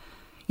 but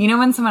you know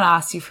when someone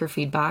asks you for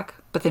feedback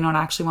but they don't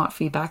actually want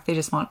feedback, they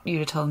just want you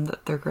to tell them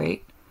that they're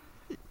great.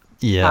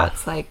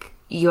 That's like,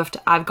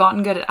 I've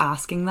gotten good at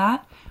asking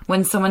that.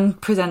 When someone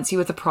presents you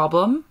with a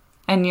problem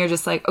and you're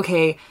just like,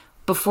 okay,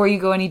 before you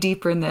go any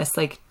deeper in this,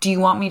 like, do you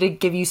want me to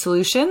give you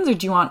solutions, or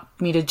do you want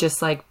me to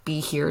just like be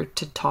here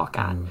to talk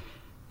at?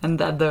 And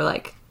then they're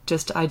like,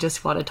 I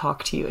just want to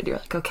talk to you. And you're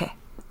like, okay,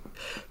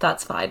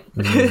 that's fine.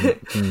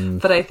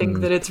 But I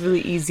think that it's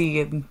really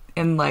easy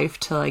in life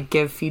to like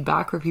give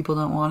feedback where people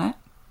don't want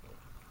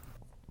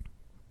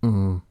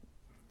it.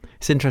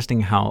 It's interesting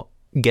how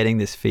getting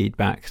this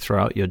feedback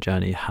throughout your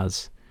journey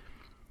has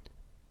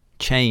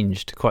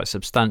changed quite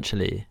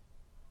substantially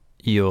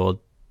your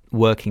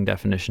working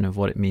definition of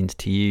what it means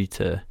to you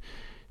to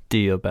do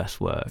your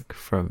best work,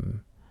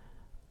 from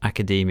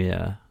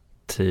academia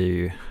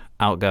to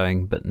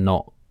outgoing but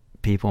not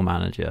people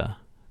manager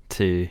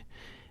to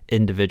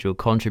individual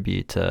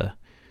contributor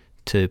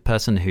to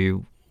person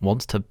who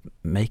wants to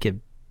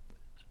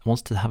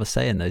have a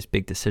say in those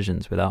big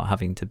decisions without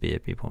having to be a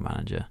people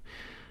manager.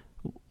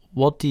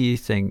 What do you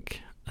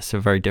think? That's a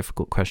very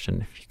difficult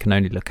question if you can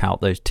only look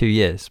out those 2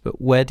 years,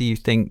 but where do you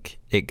think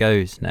it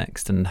goes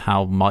next, and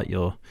how might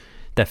your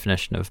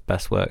definition of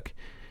best work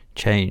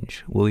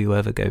change? Will you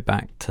ever go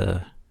back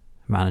to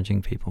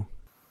managing people?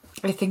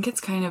 I think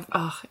it's kind of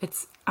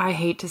I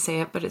hate to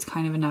say it, but it's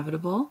kind of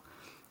inevitable.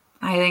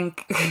 I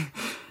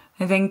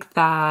think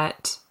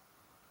that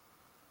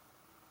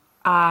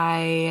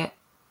I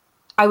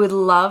would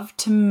love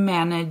to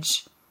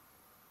manage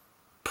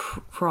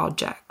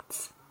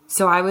projects.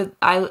 So I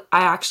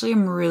actually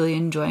am really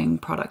enjoying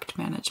product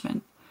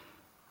management.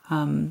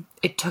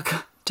 It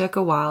took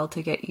a while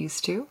to get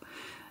used to.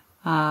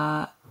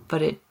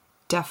 But it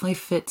definitely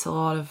fits a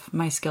lot of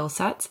my skill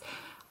sets.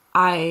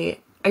 I'm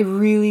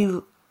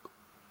really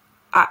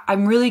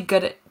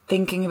good at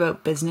thinking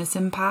about business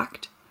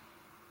impact,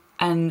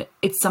 and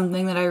it's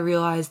something that I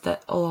realized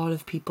that a lot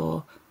of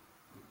people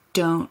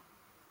can't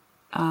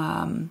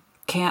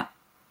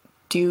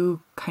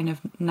do kind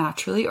of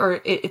naturally,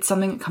 or it's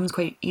something that comes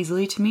quite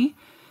easily to me.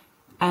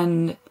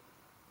 And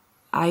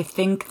I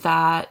think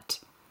that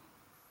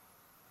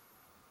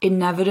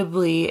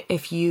inevitably,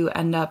 if you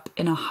end up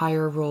in a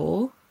higher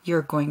role,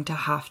 you're going to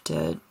have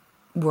to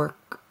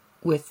work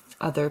with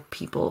other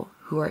people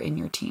who are in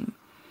your team.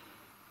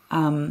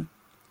 I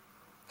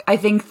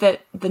think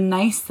that the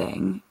nice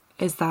thing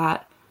is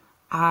that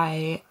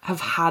I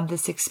have had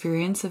this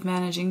experience of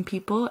managing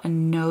people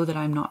and know that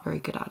I'm not very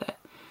good at it.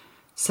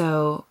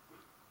 So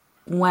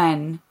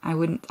I'm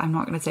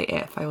not going to say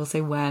if, I will say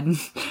when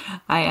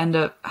I end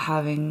up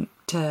having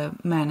to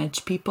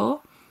manage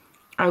people,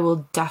 I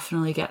will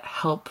definitely get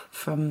help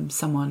from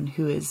someone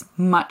who is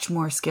much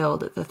more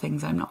skilled at the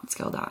things I'm not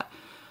skilled at.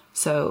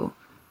 So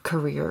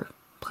career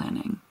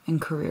planning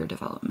and career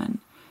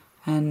development.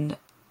 And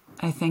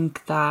I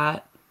think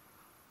that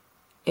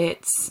I'll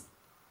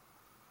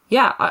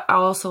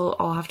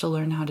have to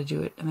learn how to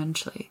do it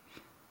eventually.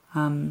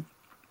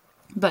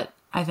 But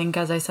I think,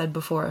 as I said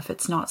before, if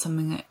it's not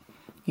something that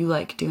you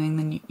like doing,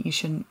 then you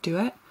shouldn't do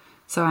it.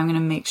 So I'm going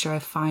to make sure I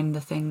find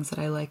the things that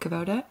I like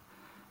about it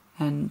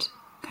and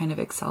kind of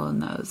excel in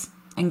those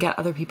and get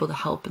other people to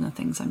help in the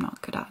things I'm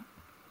not good at.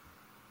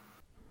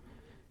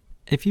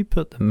 If you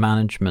put the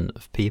management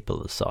of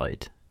people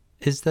aside,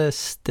 is there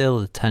still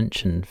a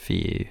tension for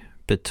you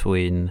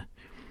between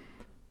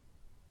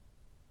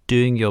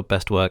doing your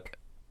best work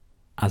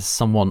as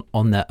someone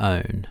on their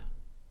own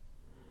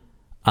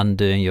and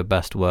doing your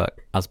best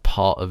work as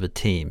part of a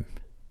team?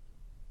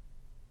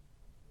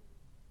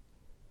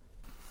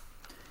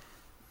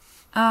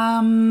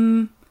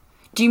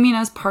 Do you mean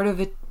as part of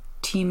a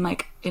team,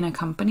 like in a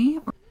company?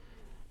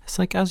 It's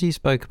like, as you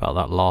spoke about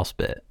that last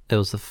bit, it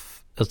was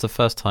the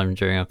first time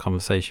during our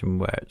conversation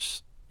where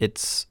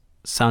it's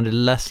sounded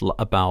less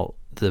about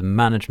the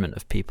management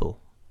of people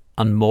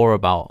and more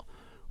about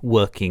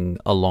working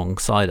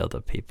alongside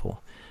other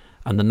people,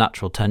 and the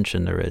natural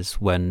tension there is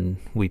when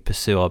we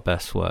pursue our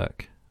best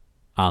work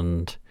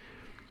and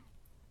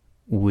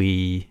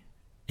we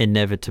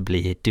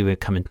inevitably do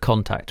come in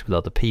contact with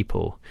other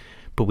people,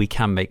 but we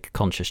can make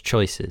conscious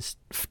choices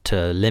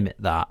to limit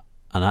that,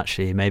 and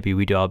actually maybe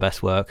we do our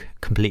best work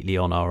completely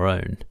on our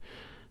own.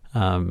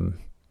 And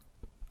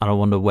I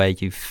wonder where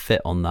you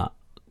fit on that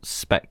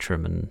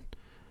spectrum, and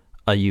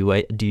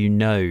do you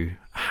know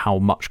how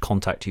much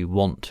contact you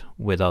want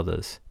with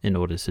others in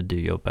order to do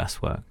your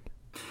best work?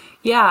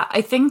 Yeah,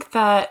 I think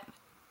that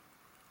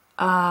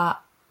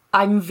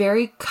I'm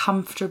very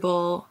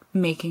comfortable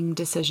making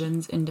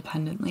decisions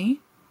independently.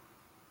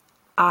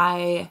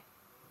 I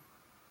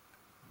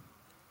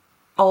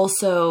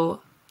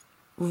also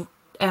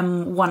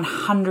am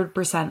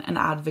 100% an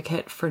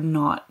advocate for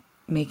not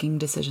making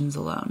decisions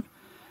alone.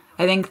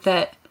 I think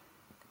that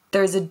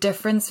there's a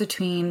difference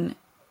between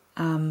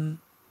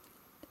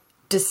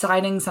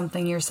deciding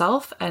something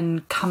yourself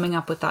and coming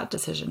up with that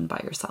decision by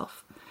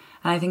yourself.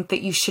 And I think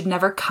that you should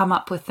never come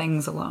up with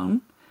things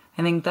alone.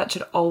 I think that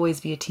should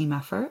always be a team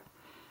effort.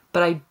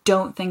 But I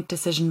don't think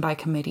decision by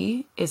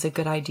committee is a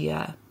good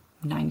idea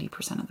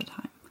 90% of the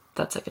time.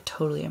 That's like a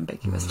totally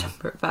ambiguous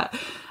number. But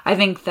I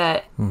think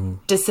that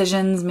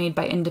decisions made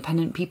by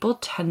independent people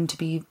tend to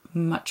be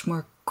much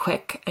more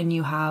quick, and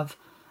you have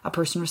a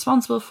person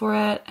responsible for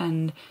it,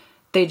 and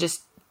they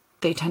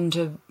tend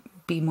to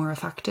be more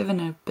effective in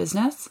a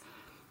business.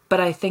 But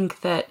I think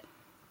that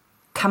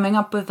coming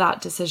up with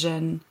that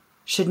decision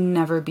should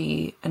never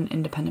be an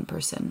independent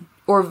person,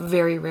 or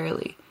very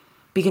rarely,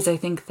 because I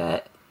think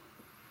that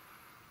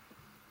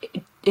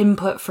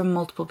input from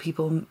multiple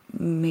people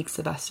makes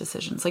the best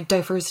decisions. Like,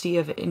 diversity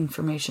of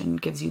information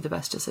gives you the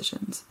best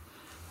decisions.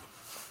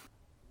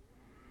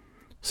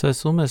 So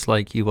it's almost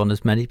like you want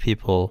as many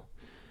people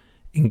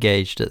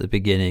engaged at the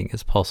beginning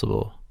as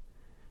possible,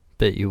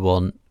 but you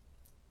want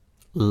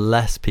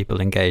less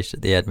people engaged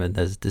at the end when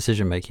there's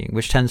decision making,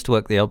 which tends to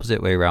work the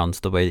opposite way around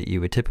to the way that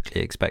you would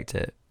typically expect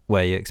it,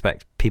 where you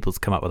expect people to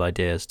come up with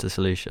ideas to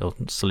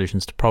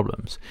solutions to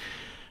problems,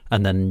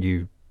 and then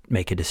you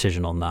make a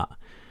decision on that,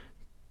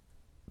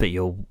 but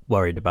you're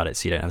worried about it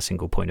so you don't have a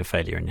single point of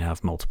failure and you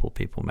have multiple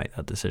people make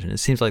that decision. It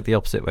seems like the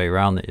opposite way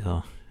around that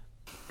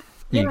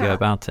you go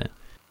about it.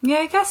 Yeah,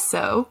 I guess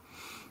so.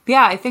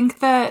 Yeah, I think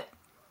that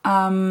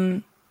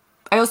I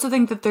also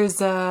think that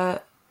there's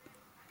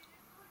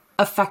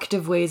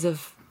effective ways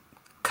of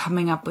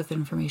coming up with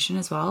information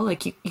as well.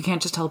 Like, you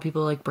can't just tell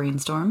people like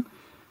brainstorm.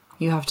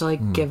 You have to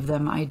give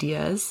them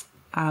ideas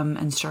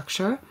and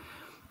structure.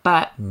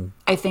 But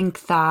I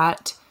think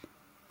that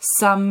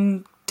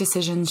some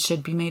decisions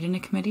should be made in a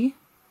committee.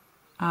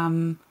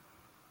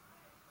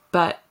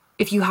 But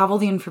if you have all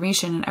the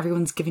information and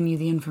everyone's giving you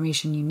the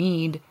information you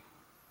need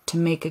to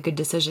make a good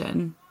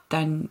decision,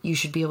 then you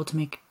should be able to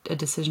make a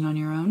decision on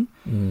your own.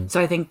 So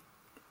I think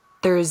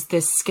there's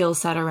this skill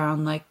set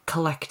around like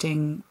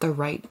collecting the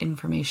right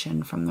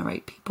information from the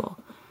right people.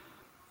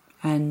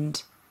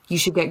 And you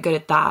should get good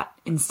at that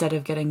instead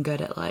of getting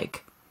good at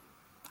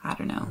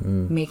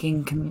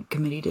making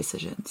committee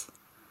decisions.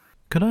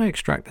 Could I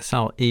extract this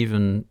out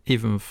even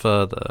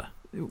further?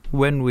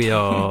 When we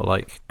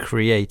are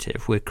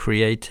creative, we're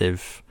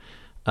creative.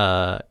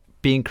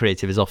 Being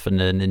creative is often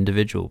an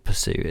individual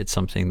pursuit. It's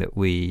something that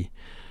we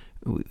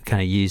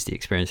kind of use the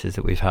experiences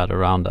that we've had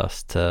around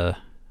us to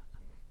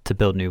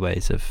build new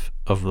ways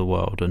of the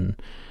world, and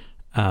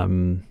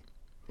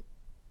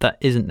that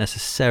doesn't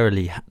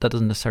necessarily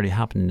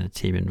happen in a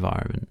team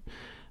environment.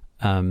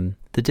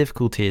 The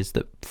difficulty is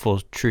that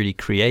for truly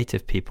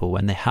creative people,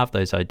 when they have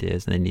those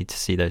ideas and they need to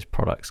see those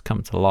products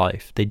come to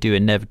life, they do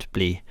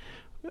inevitably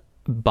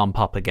bump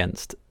up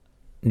against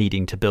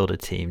needing to build a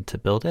team to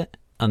build it.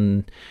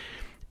 And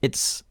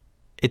it's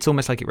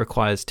almost like it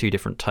requires two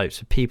different types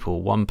of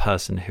people. One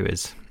person who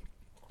is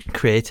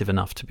creative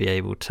enough to be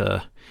able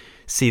to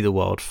see the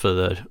world for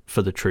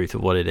the truth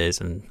of what it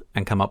is and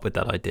come up with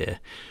that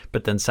idea.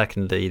 But then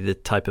secondly, the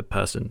type of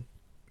person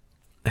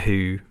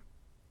who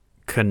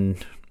can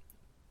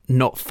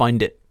not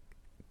find it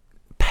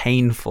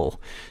painful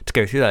to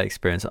go through that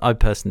experience. I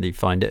personally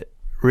find it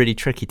really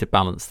tricky to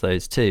balance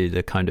those two,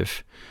 the kind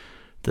of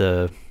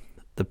the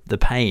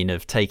pain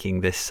of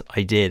taking this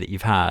idea that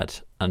you've had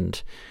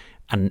and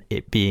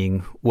it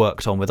being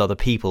worked on with other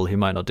people who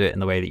might not do it in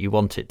the way that you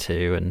want it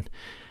to. And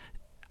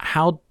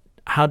how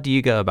do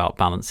you go about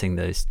balancing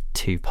those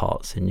two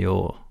parts in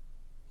your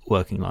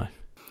working life?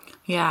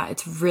 Yeah,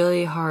 it's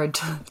really hard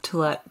to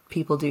let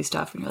people do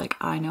stuff and you're like,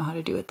 I know how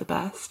to do it the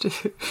best.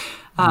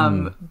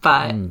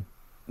 But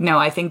no,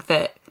 I think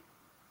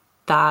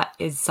that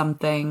is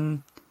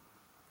something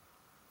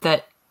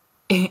that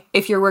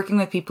if you're working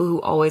with people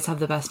who always have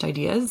the best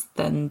ideas,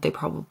 then they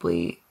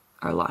probably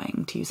are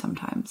lying to you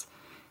sometimes.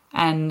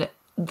 And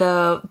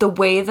the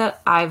way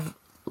that I've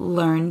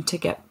learned to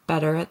get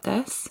better at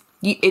this,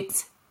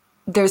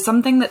 there's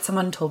something that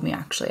someone told me,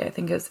 actually. I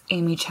think it was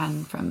Amy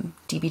Chen from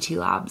DBT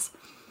Labs.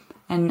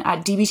 And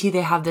at DBT,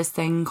 they have this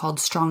thing called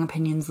strong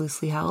opinions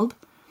loosely held.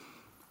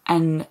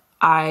 And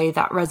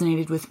that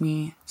resonated with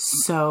me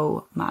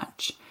so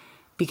much,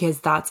 because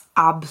that's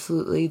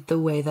absolutely the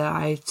way that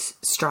I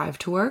strive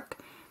to work,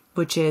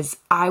 which is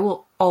I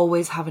will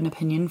always have an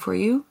opinion for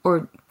you,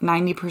 or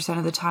 90%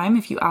 of the time.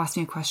 If you ask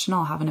me a question,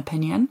 I'll have an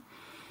opinion.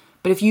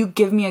 But if you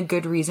give me a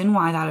good reason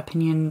why that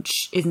opinion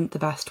isn't the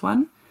best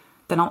one,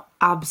 then I'll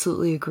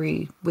absolutely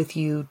agree with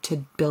you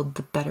to build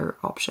the better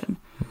option.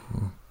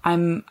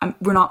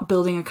 We're not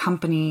building a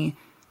company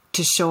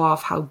to show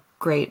off how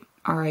great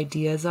our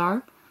ideas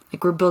are.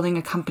 Like, we're building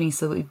a company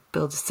so that we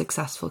build a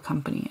successful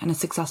company and a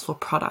successful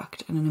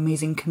product and an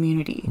amazing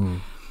community.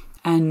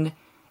 And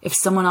if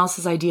someone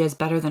else's idea is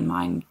better than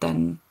mine,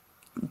 then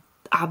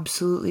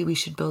absolutely we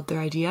should build their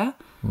idea.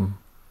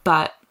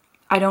 But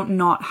I don't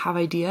not have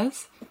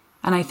ideas.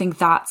 And I think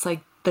that's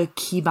like the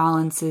key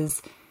balance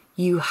is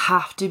you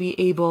have to be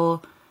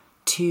able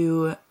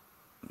to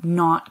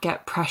not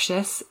get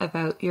precious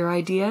about your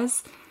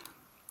ideas.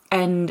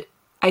 And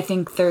I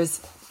think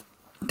there's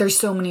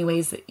so many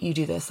ways that you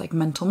do this, like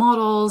mental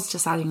models,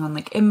 deciding on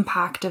like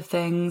impact of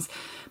things,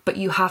 but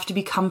you have to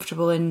be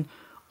comfortable in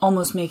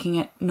almost making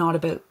it not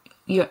about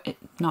you.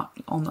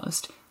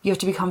 You have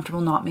to be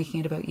comfortable not making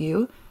it about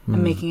you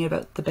and making it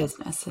about the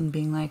business and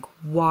being like,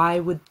 why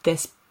would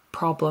this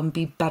problem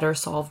be better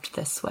solved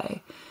this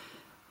way?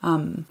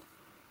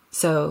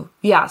 So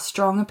yeah,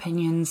 strong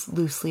opinions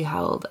loosely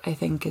held, I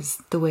think,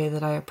 is the way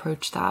that I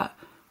approach that,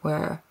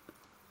 where,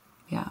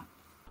 yeah.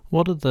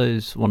 What are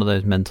one of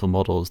those mental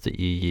models that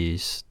you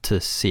use to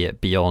see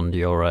it beyond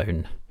your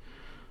own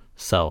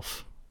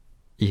self?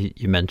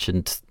 You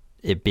mentioned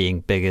it being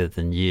bigger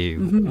than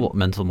you. What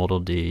mental model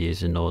do you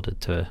use in order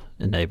to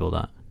enable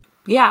that?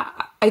 Yeah,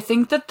 I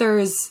think that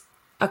there's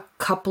a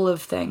couple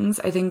of things.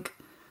 I think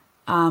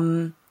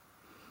they're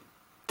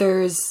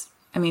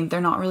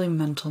not really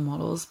mental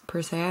models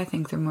per se. I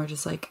think they're more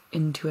just like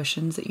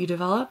intuitions that you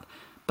develop.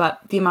 But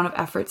the amount of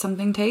effort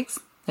something takes,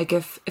 like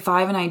if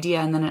I have an idea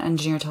and then an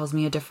engineer tells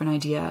me a different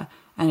idea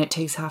and it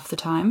takes half the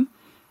time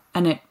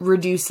and it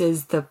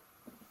reduces the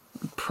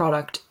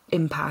product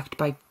impact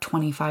by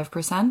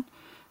 25%,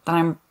 then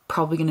I'm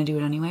probably going to do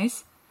it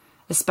anyways,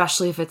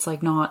 especially if it's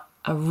like not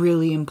a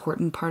really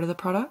important part of the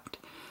product.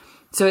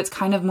 So it's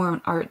kind of more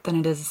an art than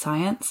it is a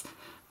science,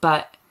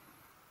 but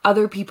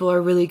other people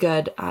are really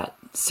good at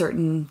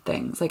certain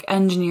things. Like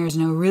engineers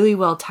know really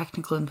well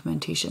technical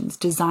implementations.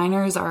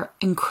 Designers are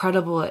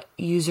incredible at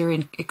user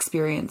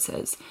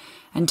experiences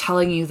and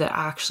telling you that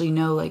actually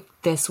no, like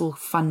this will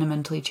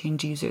fundamentally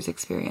change users'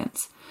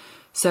 experience.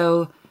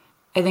 So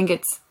I think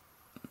it's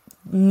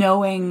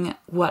knowing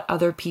what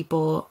other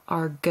people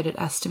are good at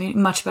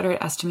estimating, much better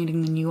at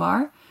estimating than you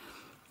are,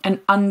 and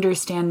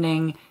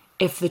understanding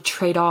if the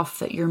trade-off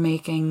that you're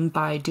making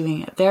by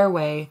doing it their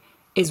way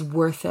is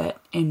worth it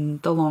in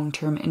the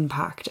long-term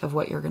impact of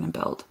what you're going to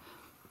build.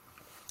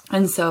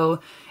 And so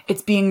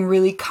it's being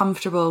really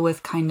comfortable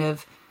with kind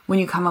of when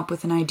you come up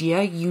with an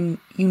idea, you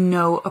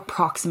know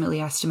approximately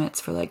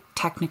estimates for like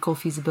technical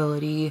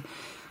feasibility,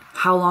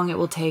 how long it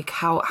will take,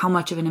 how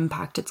much of an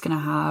impact it's going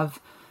to have,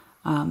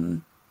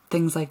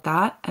 things like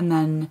that. And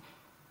then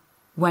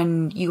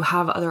when you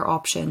have other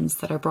options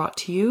that are brought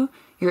to you,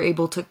 you're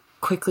able to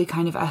quickly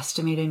kind of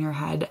estimate in your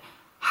head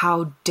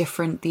how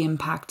different the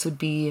impacts would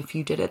be if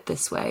you did it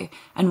this way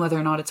and whether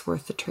or not it's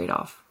worth the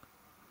trade-off.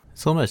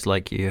 It's almost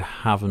like you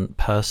haven't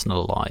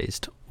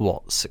personalized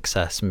what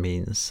success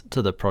means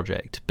to the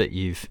project, but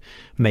you've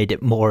made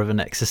it more of an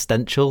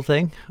existential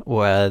thing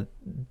where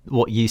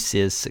what you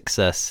see as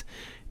success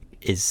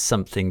is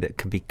something that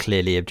can be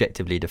clearly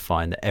objectively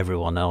defined that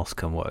everyone else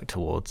can work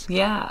towards.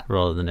 Yeah.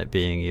 Rather than it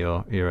being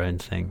your own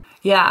thing.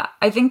 Yeah.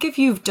 I think if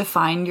you've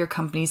defined your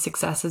company's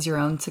success as your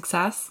own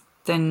success,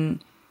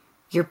 then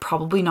you're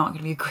probably not going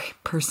to be a great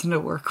person to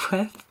work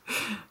with,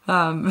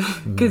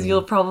 because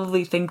you'll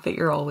probably think that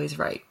you're always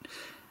right.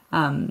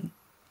 And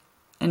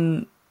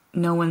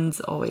no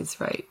one's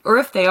always right. Or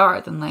if they are,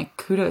 then like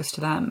kudos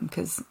to them,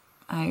 because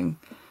I've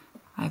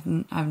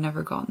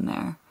never gotten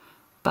there.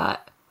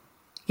 But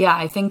yeah,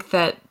 I think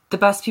that the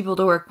best people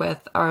to work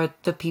with are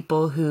the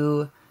people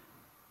who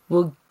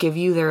will give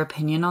you their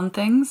opinion on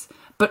things,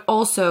 but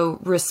also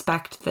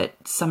respect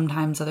that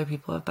sometimes other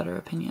people have better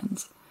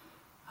opinions.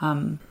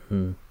 And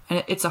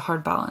it's a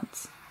hard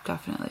balance,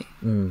 definitely.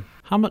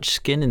 How much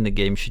skin in the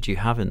game should you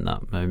have in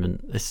that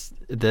moment?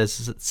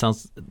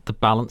 the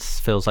balance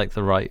feels like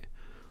the right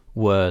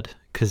word,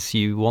 because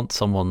you want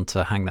someone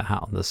to hang their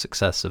hat on the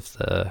success of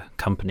the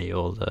company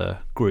or the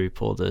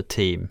group or the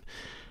team,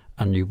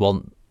 and you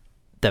want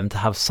them to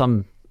have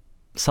some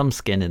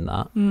skin in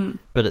that,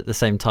 but at the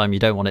same time you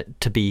don't want it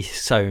to be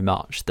so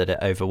much that it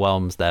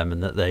overwhelms them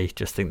and that they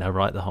just think they're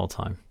right the whole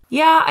time.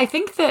 Yeah, I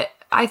think you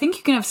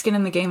can have skin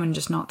in the game and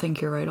just not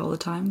think you're right all the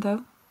time,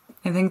 though.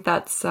 I think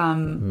that's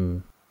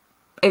I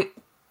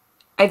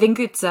think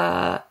it's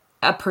a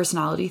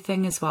personality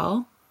thing as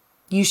well.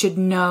 You should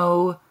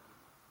know,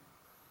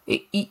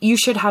 you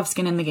should have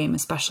skin in the game,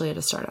 especially at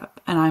a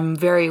startup. And I'm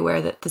very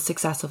aware that the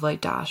success of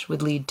Lightdash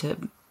would lead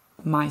to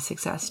my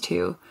success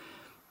too.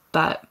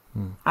 But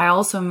I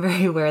also am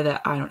very aware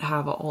that I don't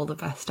have all the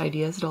best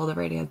ideas and all the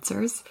right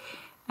answers.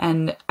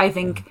 And I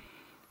think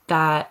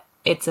that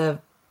it's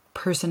a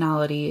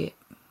personality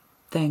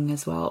thing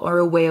as well, or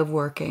a way of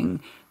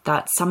working,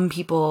 that some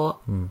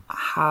people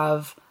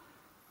have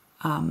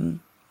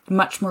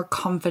much more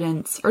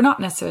confidence, or not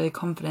necessarily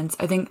confidence.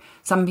 I think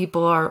some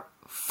people are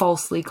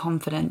falsely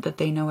confident that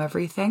they know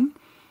everything.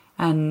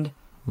 And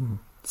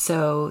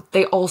so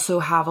they also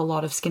have a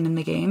lot of skin in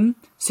the game.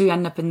 So you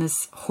end up in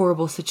this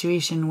horrible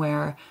situation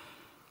where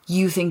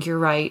you think you're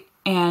right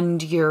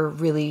and you're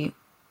really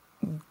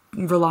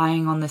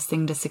relying on this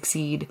thing to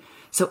succeed.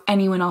 So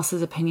anyone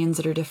else's opinions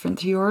that are different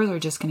to yours are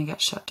just going to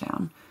get shut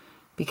down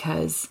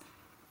because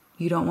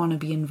you don't want to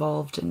be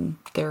involved in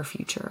their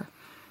future.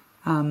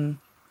 And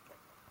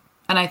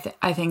I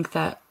think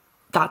that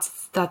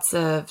that's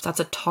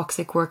a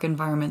toxic work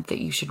environment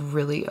that you should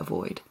really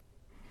avoid.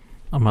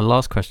 And my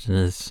last question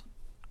is,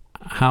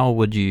 how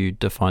would you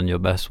define your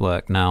best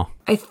work now?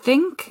 I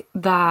think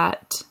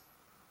that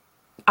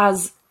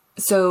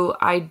so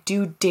I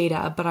do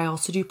data, but I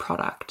also do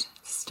product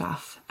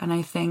stuff. And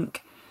I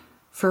think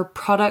for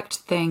product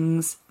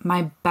things,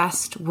 my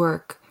best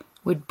work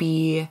would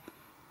be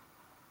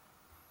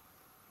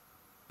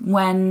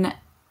when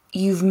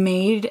you've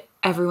made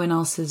everyone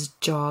else's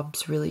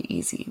jobs really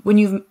easy. When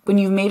you've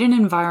made an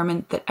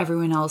environment that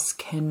everyone else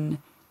can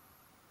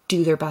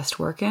do their best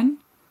work in,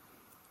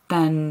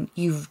 then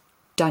you've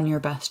done your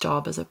best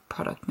job as a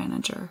product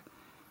manager.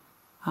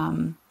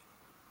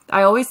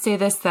 I always say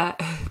this, that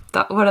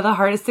one of the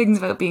hardest things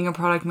about being a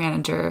product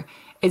manager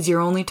is you're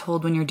only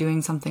told when you're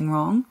doing something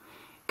wrong.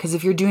 Because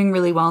if you're doing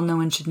really well, no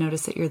one should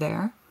notice that you're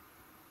there.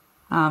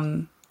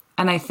 And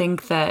I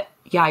think that,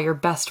 yeah, your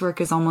best work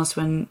is almost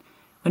when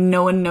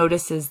no one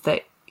notices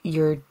that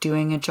you're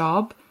doing a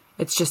job.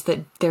 It's just that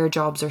their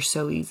jobs are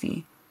so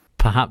easy.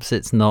 Perhaps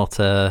it's not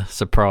a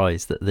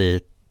surprise that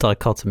the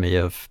dichotomy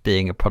of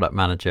being a product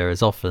manager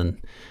is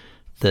often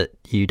that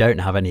you don't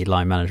have any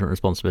line management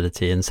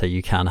responsibility, and so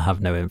you can have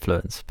no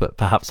influence. But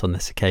perhaps on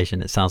this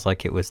occasion, it sounds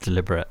like it was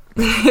deliberate.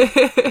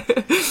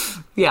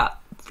 Yeah,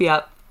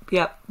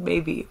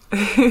 maybe.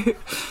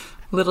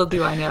 Little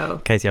do I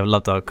know. Katie, I've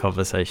loved our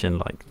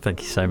conversation.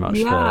 Thank you so much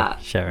for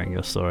sharing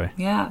your story.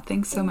 Yeah,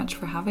 thanks so much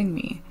for having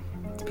me.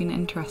 It's been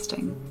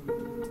interesting.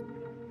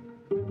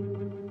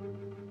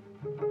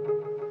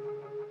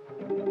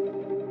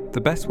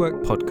 The Best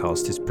Work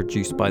podcast is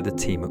produced by the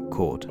team at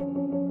Cord.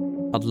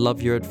 I'd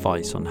love your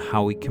advice on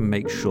how we can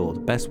make sure the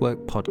Best Work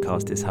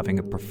podcast is having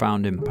a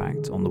profound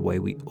impact on the way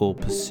we all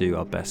pursue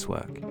our best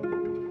work.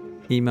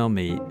 Email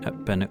me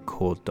at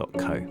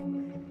ben@cord.co.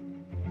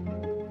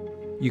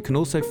 You can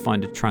also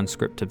find a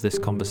transcript of this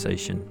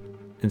conversation,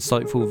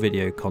 insightful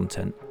video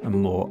content and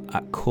more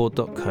at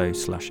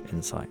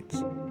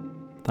cord.co/insights.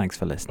 Thanks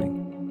for listening.